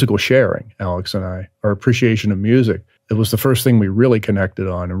our musical sharing, Alex and I, our appreciation of music. It was the first thing we really connected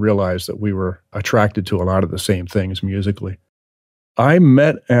on and realized that we were attracted to a lot of the same things musically. I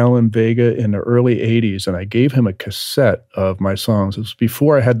met Alan Vega in the early 80s, and I gave him a cassette of my songs. It was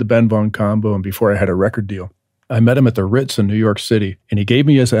before I had the Ben Vaughn combo and before I had a record deal. I met him at the Ritz in New York City, and he gave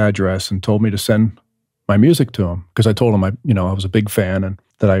me his address and told me to send my music to him because I told him I was a big fan and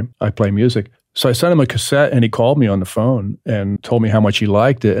that I play music. So I sent him a cassette, and he called me on the phone and told me how much he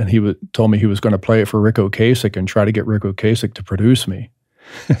liked it, and he told me he was going to play it for Rick Ocasek and try to get Rick Ocasek to produce me,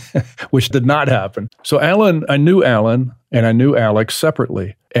 which did not happen. So I knew Alan, and I knew Alex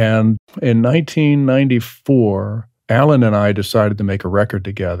separately. And in 1994, Alan and I decided to make a record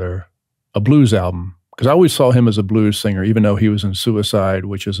together, a blues album, because I always saw him as a blues singer, even though he was in Suicide,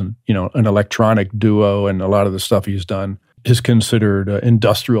 which is an electronic duo, and a lot of the stuff he's done is considered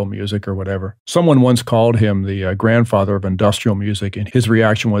industrial music or whatever. Someone once called him the grandfather of industrial music, and his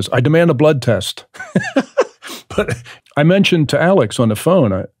reaction was, "I demand a blood test." But I mentioned to Alex on the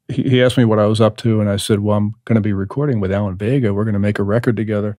phone, he asked me what I was up to, and I said, well, I'm going to be recording with Alan Vega. We're going to make a record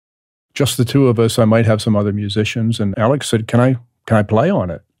together. Just the two of us. I might have some other musicians. And Alex said, can I play on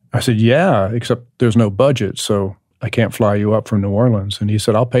it? I said, yeah, except there's no budget, so I can't fly you up from New Orleans. And he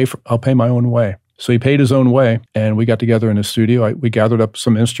said, I'll pay my own way. So he paid his own way, and we got together in his studio. We gathered up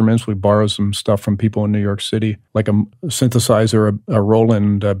some instruments. We borrowed some stuff from people in New York City, like a synthesizer, a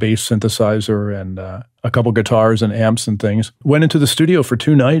Roland bass synthesizer, and a couple guitars and amps and things. Went into the studio for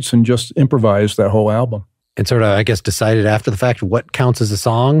 2 nights and just improvised that whole album. And sort of, I guess, decided after the fact what counts as a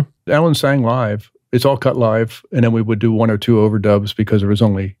song? Alan sang live. It's all cut live, and then we would do 1 or 2 overdubs because there was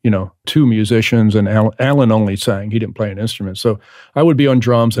only, 2 musicians, and Alan only sang. He didn't play an instrument. So I would be on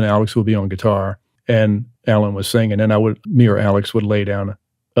drums, and Alex would be on guitar. And Alan was singing, and me or Alex would lay down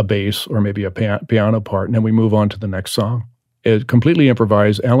a bass or maybe a piano part, and then we move on to the next song. It completely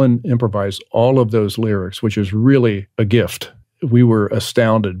improvised. Alan improvised all of those lyrics, which is really a gift. We were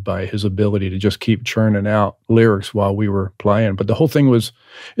astounded by his ability to just keep churning out lyrics while we were playing. But the whole thing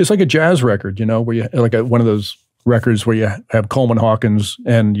it's like a jazz record, where you one of those records where you have Coleman Hawkins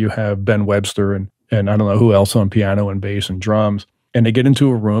and you have Ben Webster and I don't know who else on piano and bass and drums. And they get into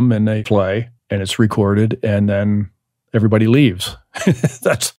a room and they play, and it's recorded, and then everybody leaves.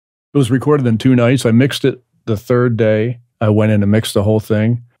 It was recorded in 2 nights. I mixed it the 3rd day. I went in and mixed the whole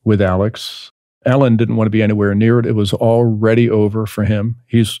thing with Alex. Alan didn't want to be anywhere near it. It was already over for him.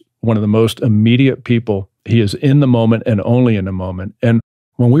 He's one of the most immediate people. He is in the moment and only in the moment. And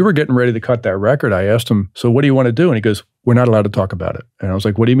when we were getting ready to cut that record, I asked him, so what do you want to do? And he goes, we're not allowed to talk about it. And I was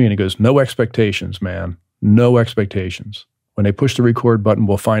like, what do you mean? He goes, no expectations, man. No expectations. When they push the record button,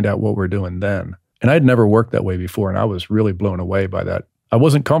 we'll find out what we're doing then. And I'd never worked that way before, and I was really blown away by that. I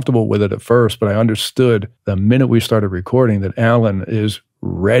wasn't comfortable with it at first, but I understood the minute we started recording that Alan is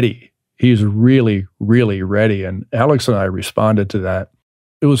ready. He's really, really ready. And Alex and I responded to that.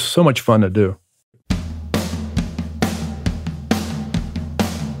 It was so much fun to do.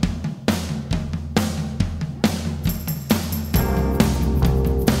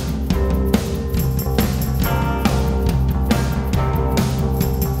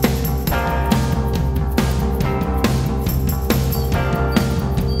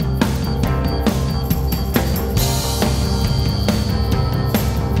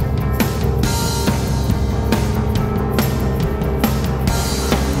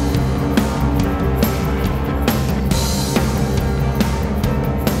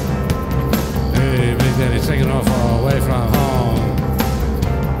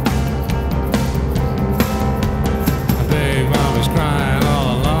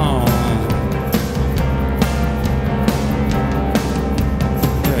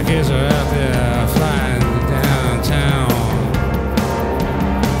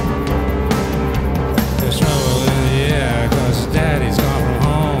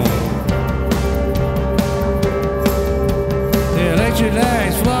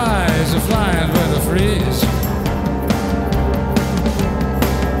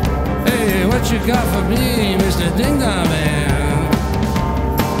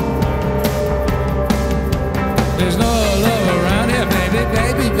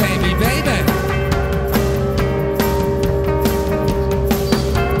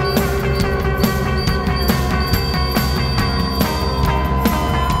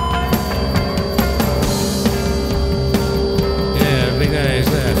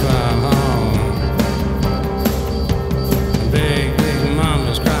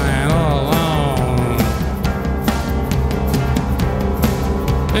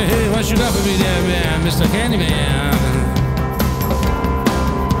 you got for me there, man, Mr. Candyman?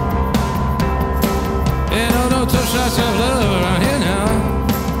 Hey, no tough shots of love around here now.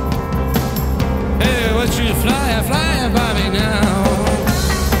 Hey, what you flying by me now?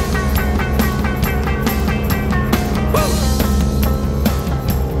 Woo!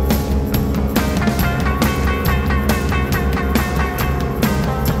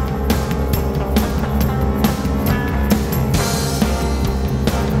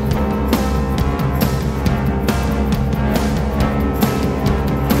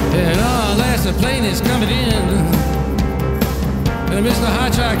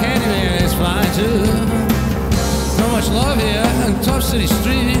 Candyman is flying too. So much love here in tough city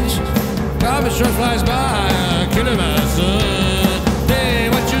streets. Garbage truck flies by, killing my son. Hey,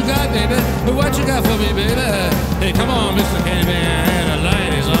 what you got, baby? What you got for me, baby? Hey, come on, Mr. Candyman, the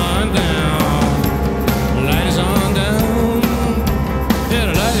light is on down. The light is on down. Yeah,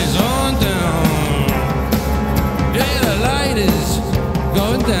 the light is on down. Yeah, the light is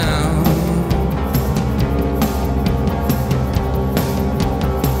going down.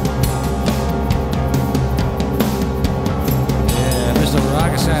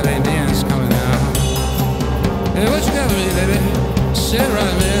 Saturday man's coming out. Hey, what you got for me, baby? Sit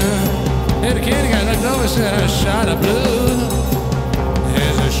right there. Hey, the candy got knocked over, said a shot of blue.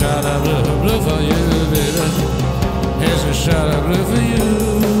 Here's a shot of blue for you, baby. Here's a shot of blue for you.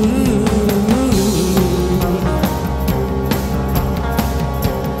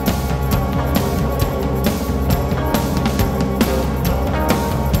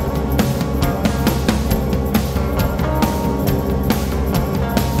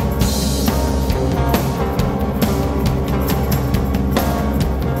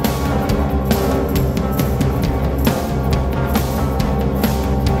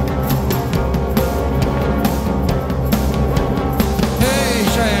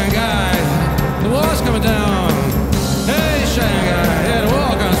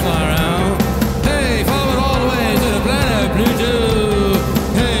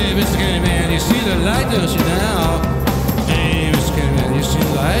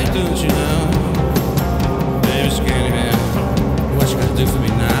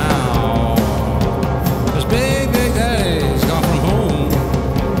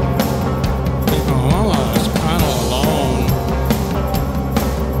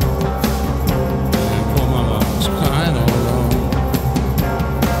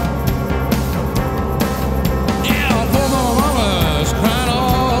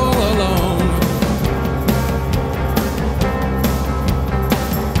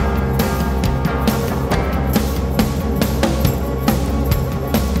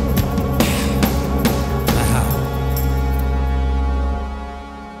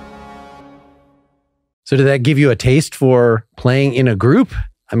 So did that give you a taste for playing in a group?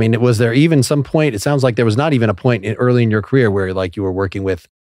 I mean, was there even some point, it sounds like there was not even a point early in your career where like you were working with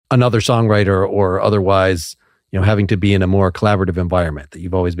another songwriter or otherwise, having to be in a more collaborative environment, that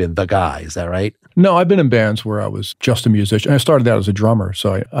you've always been the guy. Is that right? No, I've been in bands where I was just a musician. I started out as a drummer,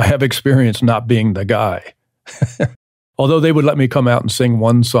 so I have experience not being the guy. Although they would let me come out and sing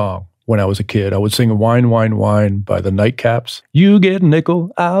one song when I was a kid. I would sing Wine, Wine, Wine by the Nightcaps. You get a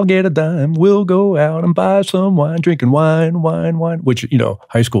nickel, I'll get a dime. We'll go out and buy some wine, drinking wine, wine, wine, which,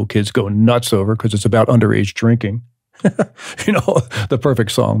 high school kids go nuts over because it's about underage drinking. The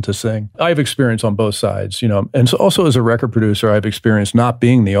perfect song to sing. I have experience on both sides, and so also as a record producer, I've experienced not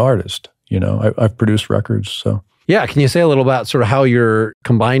being the artist. I've produced records, so. Yeah, can you say a little about sort of how you're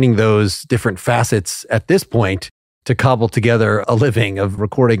combining those different facets at this point to cobble together a living of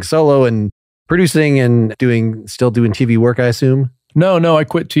recording solo and producing and still doing TV work, I assume? No, I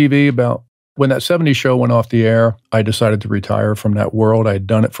quit TV about when that 70s show went off the air. I decided to retire from that world. I'd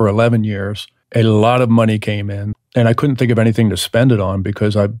done it for 11 years. A lot of money came in, and I couldn't think of anything to spend it on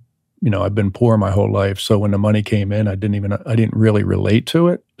because I've been poor my whole life. So when the money came in, I didn't really relate to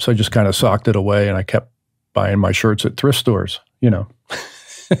it. So I just kind of socked it away, and I kept buying my shirts at thrift stores,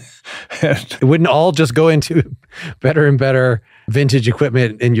 It wouldn't all just go into better and better vintage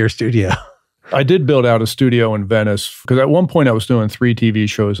equipment in your studio. I did build out a studio in Venice because at one point I was doing 3 TV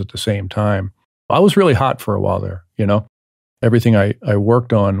shows at the same time. I was really hot for a while there, Everything I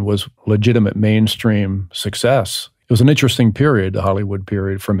worked on was legitimate mainstream success. It was an interesting period, the Hollywood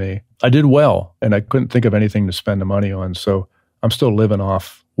period for me. I did well, and I couldn't think of anything to spend the money on, so I'm still living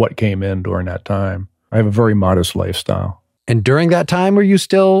off what came in during that time. I have a very modest lifestyle. And during that time, were you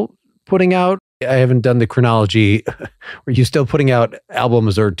still putting out, I haven't done the chronology, were you still putting out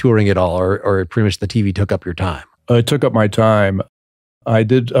albums or touring at all, or pretty much the TV took up your time? It took up my time. I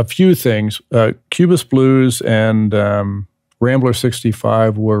did a few things. Cubist Blues and Rambler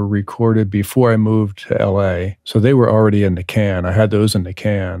 65 were recorded before I moved to LA, so they were already in the can. I had those in the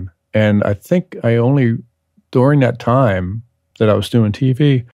can. And I think during that time that I was doing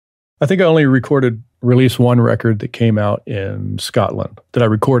TV, I think I only released one record that came out in Scotland, that I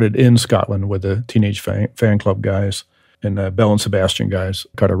recorded in Scotland with the Teenage Fan Club guys and the Bell and Sebastian guys.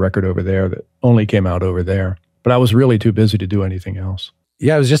 Got a record over there that only came out over there. But I was really too busy to do anything else.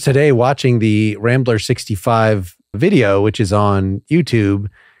 Yeah, I was just today watching the Rambler 65 video, which is on YouTube.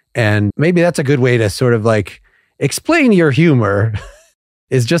 And maybe that's a good way to sort of like explain your humor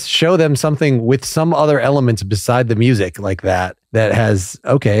is just show them something with some other elements beside the music like that. that has,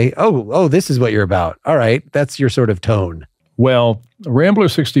 okay, oh, this is what you're about. All right, that's your sort of tone. Well, Rambler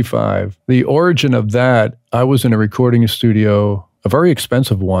 65, the origin of that, I was in a recording studio, a very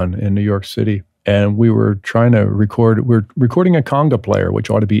expensive one in New York City, and we were trying to we're recording a conga player, which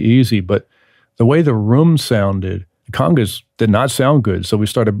ought to be easy, but the way the room sounded, the congas did not sound good, so we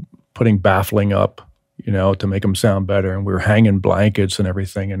started putting baffling up, to make them sound better, and we were hanging blankets and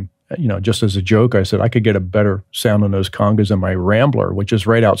everything, and just as a joke, I said, I could get a better sound on those congas in my Rambler, which is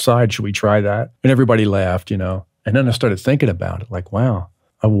right outside. Should we try that? And everybody laughed, And then I started thinking about it, like, wow,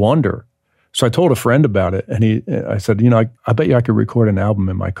 I wonder. So I told a friend about it, and I said, I bet you I could record an album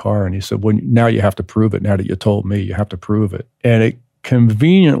in my car. And he said, well, now you have to prove it. Now that you told me, you have to prove it. And it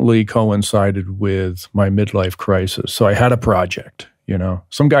conveniently coincided with my midlife crisis. So I had a project.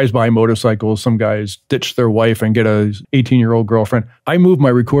 Some guys buy motorcycles, some guys ditch their wife and get a 18-year-old girlfriend. I moved my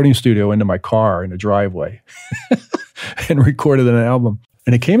recording studio into my car in the driveway and recorded an album.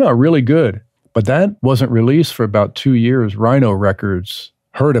 And it came out really good. But that wasn't released for about 2 years. Rhino Records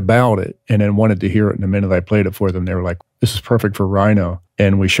heard about it and then wanted to hear it. And the minute I played it for them, they were like, this is perfect for Rhino.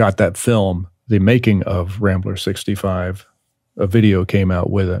 And we shot that film, the making of Rambler 65. A video came out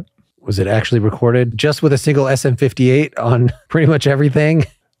with it. Was it actually recorded just with a single SM58 on pretty much everything?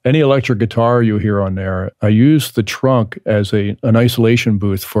 Any electric guitar you hear on there, I used the trunk as an isolation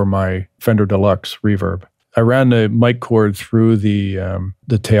booth for my Fender Deluxe reverb. I ran the mic cord through the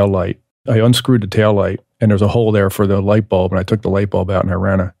tail light. I unscrewed the tail light, and there's a hole there for the light bulb, and I took the light bulb out and I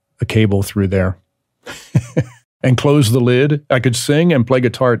ran a cable through there and closed the lid. I could sing and play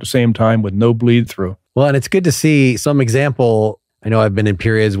guitar at the same time with no bleed through. Well, and it's good to see some example. I know I've been in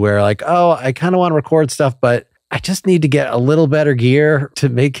periods where like, oh, I kind of want to record stuff, but I just need to get a little better gear to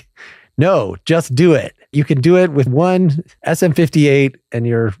make. No, just do it. You can do it with one SM58 and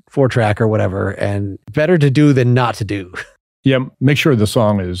your 4-track or whatever, and better to do than not to do. Yeah, make sure the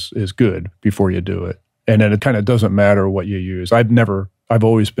song is good before you do it. And then it kind of doesn't matter what you use. I've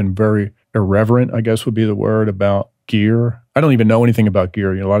always been very irreverent, I guess would be the word, about gear. I don't even know anything about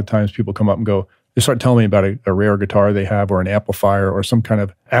gear. A lot of times people come up and go, they start telling me about a rare guitar they have or an amplifier or some kind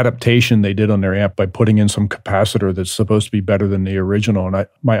of adaptation they did on their amp by putting in some capacitor that's supposed to be better than the original. And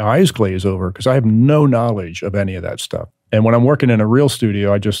my eyes glaze over because I have no knowledge of any of that stuff. And when I'm working in a real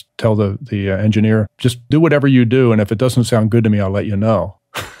studio, I just tell the engineer, just do whatever you do. And if it doesn't sound good to me, I'll let you know.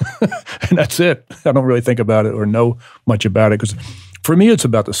 And that's it. I don't really think about it or know much about it because for me, it's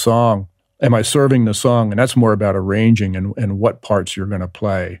about the song. Am I serving the song? And that's more about arranging and what parts you're going to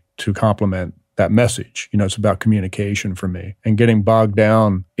play to complement that message. It's about communication for me. And getting bogged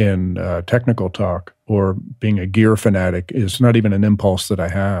down in technical talk or being a gear fanatic is not even an impulse that I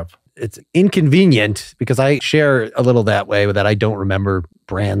have. It's inconvenient because I share a little that way that I don't remember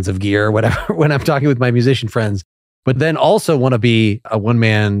brands of gear or whatever when I'm talking with my musician friends, but then also want to be a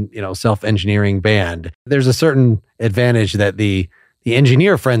one-man, self-engineering band. There's a certain advantage that the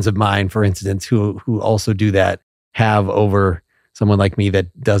engineer friends of mine, for instance, who also do that, have over someone like me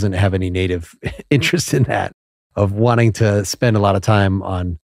that doesn't have any native interest in that, of wanting to spend a lot of time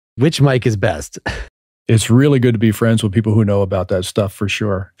on which mic is best. It's really good to be friends with people who know about that stuff for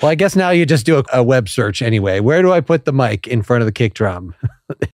sure. Well, I guess now you just do a web search anyway. Where do I put the mic in front of the kick drum?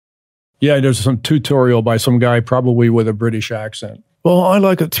 Yeah, there's some tutorial by some guy probably with a British accent. Well, I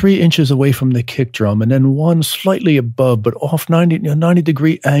like it 3 inches away from the kick drum and then one slightly above, but off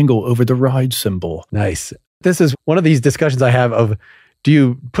 90-degree angle over the ride cymbal. Nice. This is one of these discussions I have of, do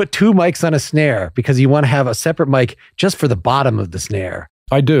you put 2 mics on a snare because you want to have a separate mic just for the bottom of the snare?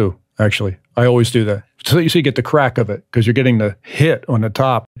 I do, actually. I always do that. So you get the crack of it because you're getting the hit on the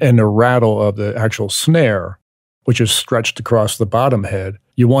top and the rattle of the actual snare, which is stretched across the bottom head.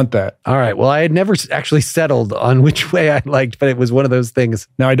 You want that. All right. Well, I had never actually settled on which way I liked, but it was one of those things.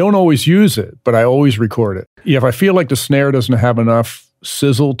 Now, I don't always use it, but I always record it. Yeah, if I feel like the snare doesn't have enough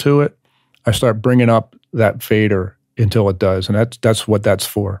sizzle to it, I start bringing up that fader until it does. And that's what that's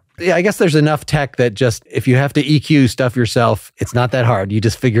for. Yeah, I guess there's enough tech that just, if you have to EQ stuff yourself, it's not that hard. You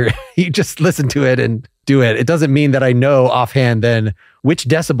just you just listen to it and do it. It doesn't mean that I know offhand then which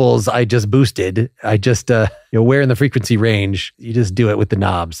decibels I just boosted. I just, where in the frequency range. You just do it with the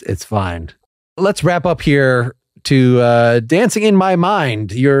knobs. It's fine. Let's wrap up here to Dancing in My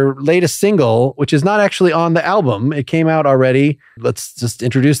Mind, your latest single, which is not actually on the album. It came out already. Let's just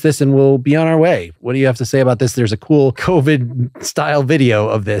introduce this and we'll be on our way. What do you have to say about this? There's a cool COVID-style video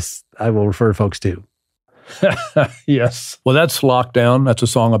of this I will refer folks to. Yes. Well, that's Lockdown. That's a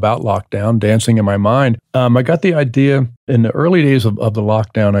song about lockdown, Dancing in My Mind. I got the idea in the early days of the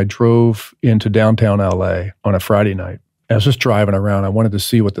lockdown. I drove into downtown LA on a Friday night. I was just driving around. I wanted to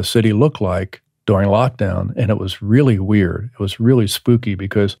see what the city looked like during lockdown, and it was really weird. It was really spooky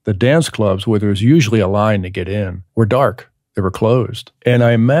because the dance clubs where there's usually a line to get in were dark. They were closed. And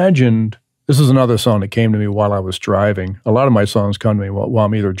I imagined, this is another song that came to me while I was driving. A lot of my songs come to me while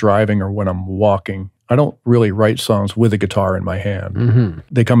I'm either driving or when I'm walking. I don't really write songs with a guitar in my hand. Mm-hmm.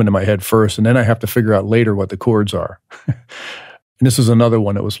 They come into my head first, and then I have to figure out later what the chords are. And this is another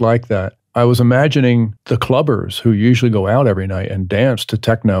one that was like that. I was imagining the clubbers who usually go out every night and dance to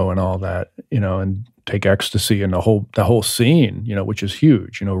techno and all that, and take ecstasy and the whole scene, which is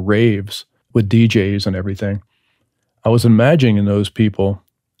huge, raves with DJs and everything. I was imagining those people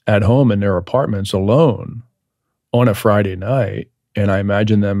at home in their apartments alone on a Friday night, and I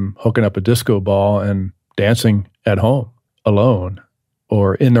imagined them hooking up a disco ball and dancing at home alone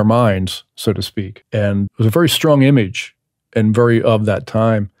or in their minds, so to speak. And it was a very strong image and very of that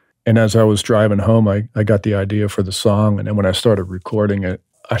time. And as I was driving home, I got the idea for the song. And then when I started recording it,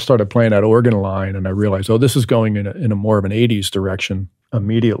 I started playing that organ line, and I realized, this is going in a more of an 80s direction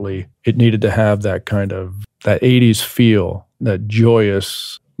immediately. It needed to have that kind of, that 80s feel, that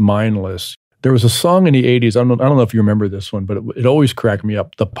joyous, mindless. There was a song in the 80s, I don't know if you remember this one, but it always cracked me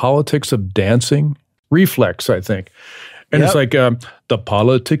up. The Politics of Dancing, Reflex, I think. And It's like, the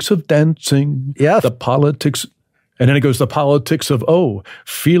politics of dancing, the politics... And then it goes, the politics of,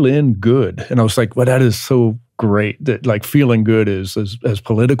 feeling good. And I was like, well, that is so great that like feeling good is as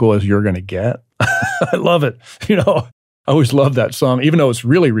political as you're going to get. I love it. I always love that song, even though it's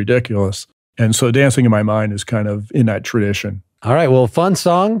really ridiculous. And so Dancing in My Mind is kind of in that tradition. All right. Well, fun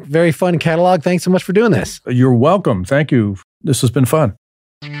song. Very fun catalog. Thanks so much for doing this. You're welcome. Thank you. This has been fun.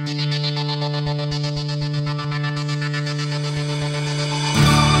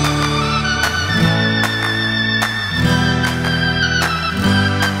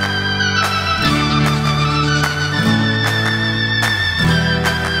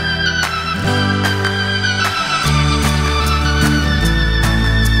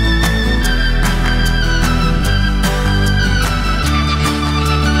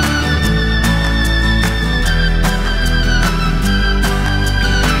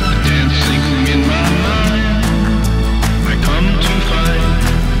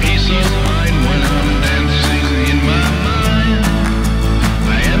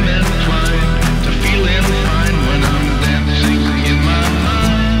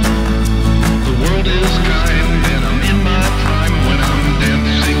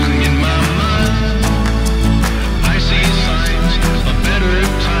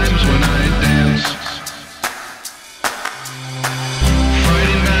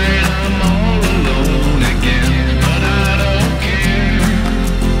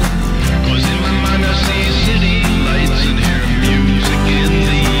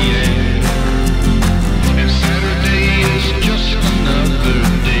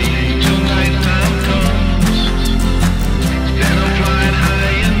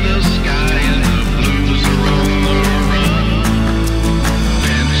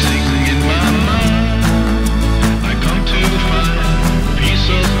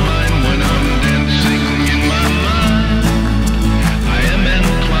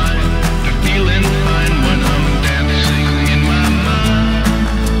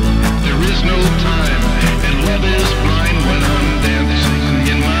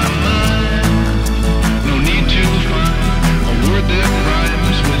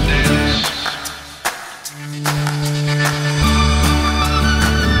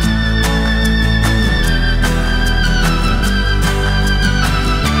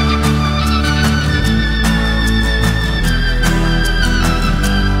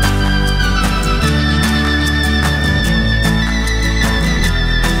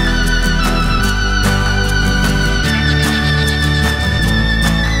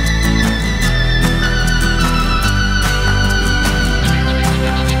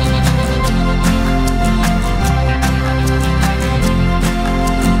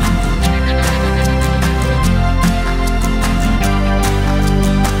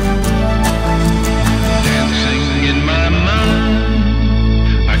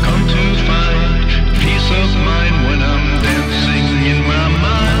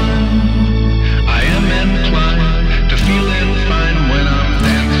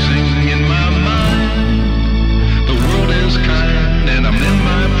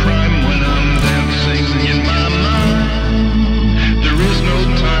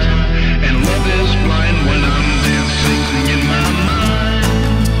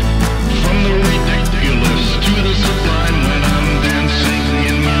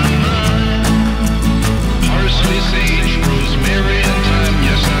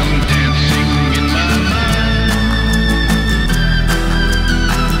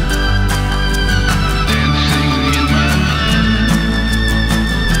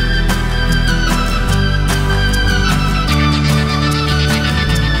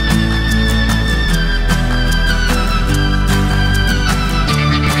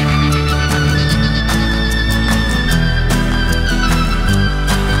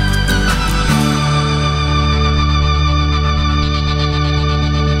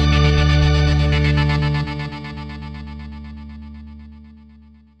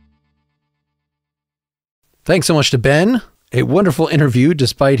 Thanks so much to Ben. A wonderful interview,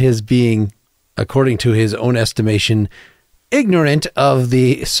 despite his being, according to his own estimation, ignorant of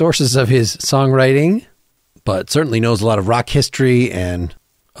the sources of his songwriting, but certainly knows a lot of rock history and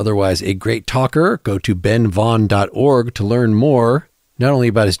otherwise a great talker. Go to benvaughn.org to learn more, not only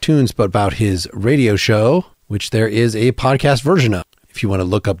about his tunes, but about his radio show, which there is a podcast version of, if you want to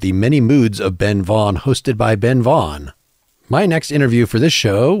look up the Many Moods of Ben Vaughn, hosted by Ben Vaughn. My next interview for this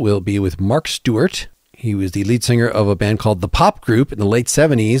show will be with Mark Stewart. He was the lead singer of a band called The Pop Group in the late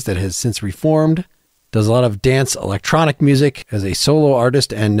 70s that has since reformed, does a lot of dance electronic music as a solo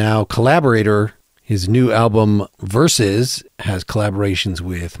artist and now collaborator. His new album, Verses, has collaborations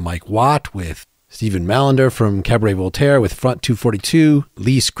with Mike Watt, with Stephen Malander from Cabaret Voltaire, with Front 242,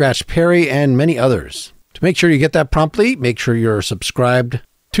 Lee Scratch Perry, and many others. To make sure you get that promptly, make sure you're subscribed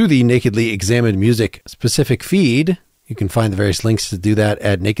to the Nakedly Examined Music specific feed. You can find the various links to do that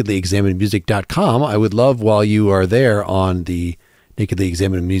at nakedlyexaminedmusic.com. I would love, while you are there on the Nakedly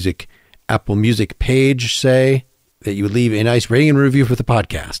Examined Music Apple Music page, say, that you would leave a nice rating and review for the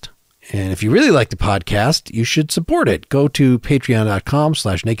podcast. And if you really like the podcast, you should support it. Go to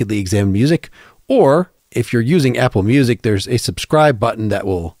patreon.com/nakedlyexaminedmusic, or if you're using Apple Music, there's a subscribe button that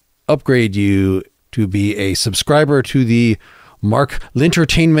will upgrade you to be a subscriber to the Mark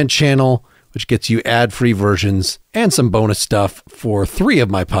Lintertainment channel, which gets you ad-free versions and some bonus stuff for 3 of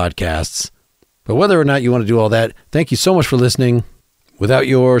my podcasts. But whether or not you want to do all that, thank you so much for listening. Without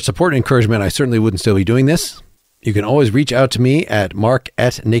your support and encouragement, I certainly wouldn't still be doing this. You can always reach out to me at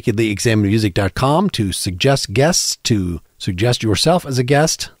mark@nakedlyexaminedmusic.com to suggest guests, to suggest yourself as a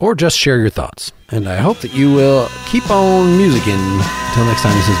guest, or just share your thoughts. And I hope that you will keep on musicking. Until next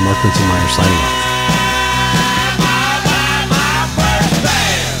time, this is Mark Linsenmeyer signing off.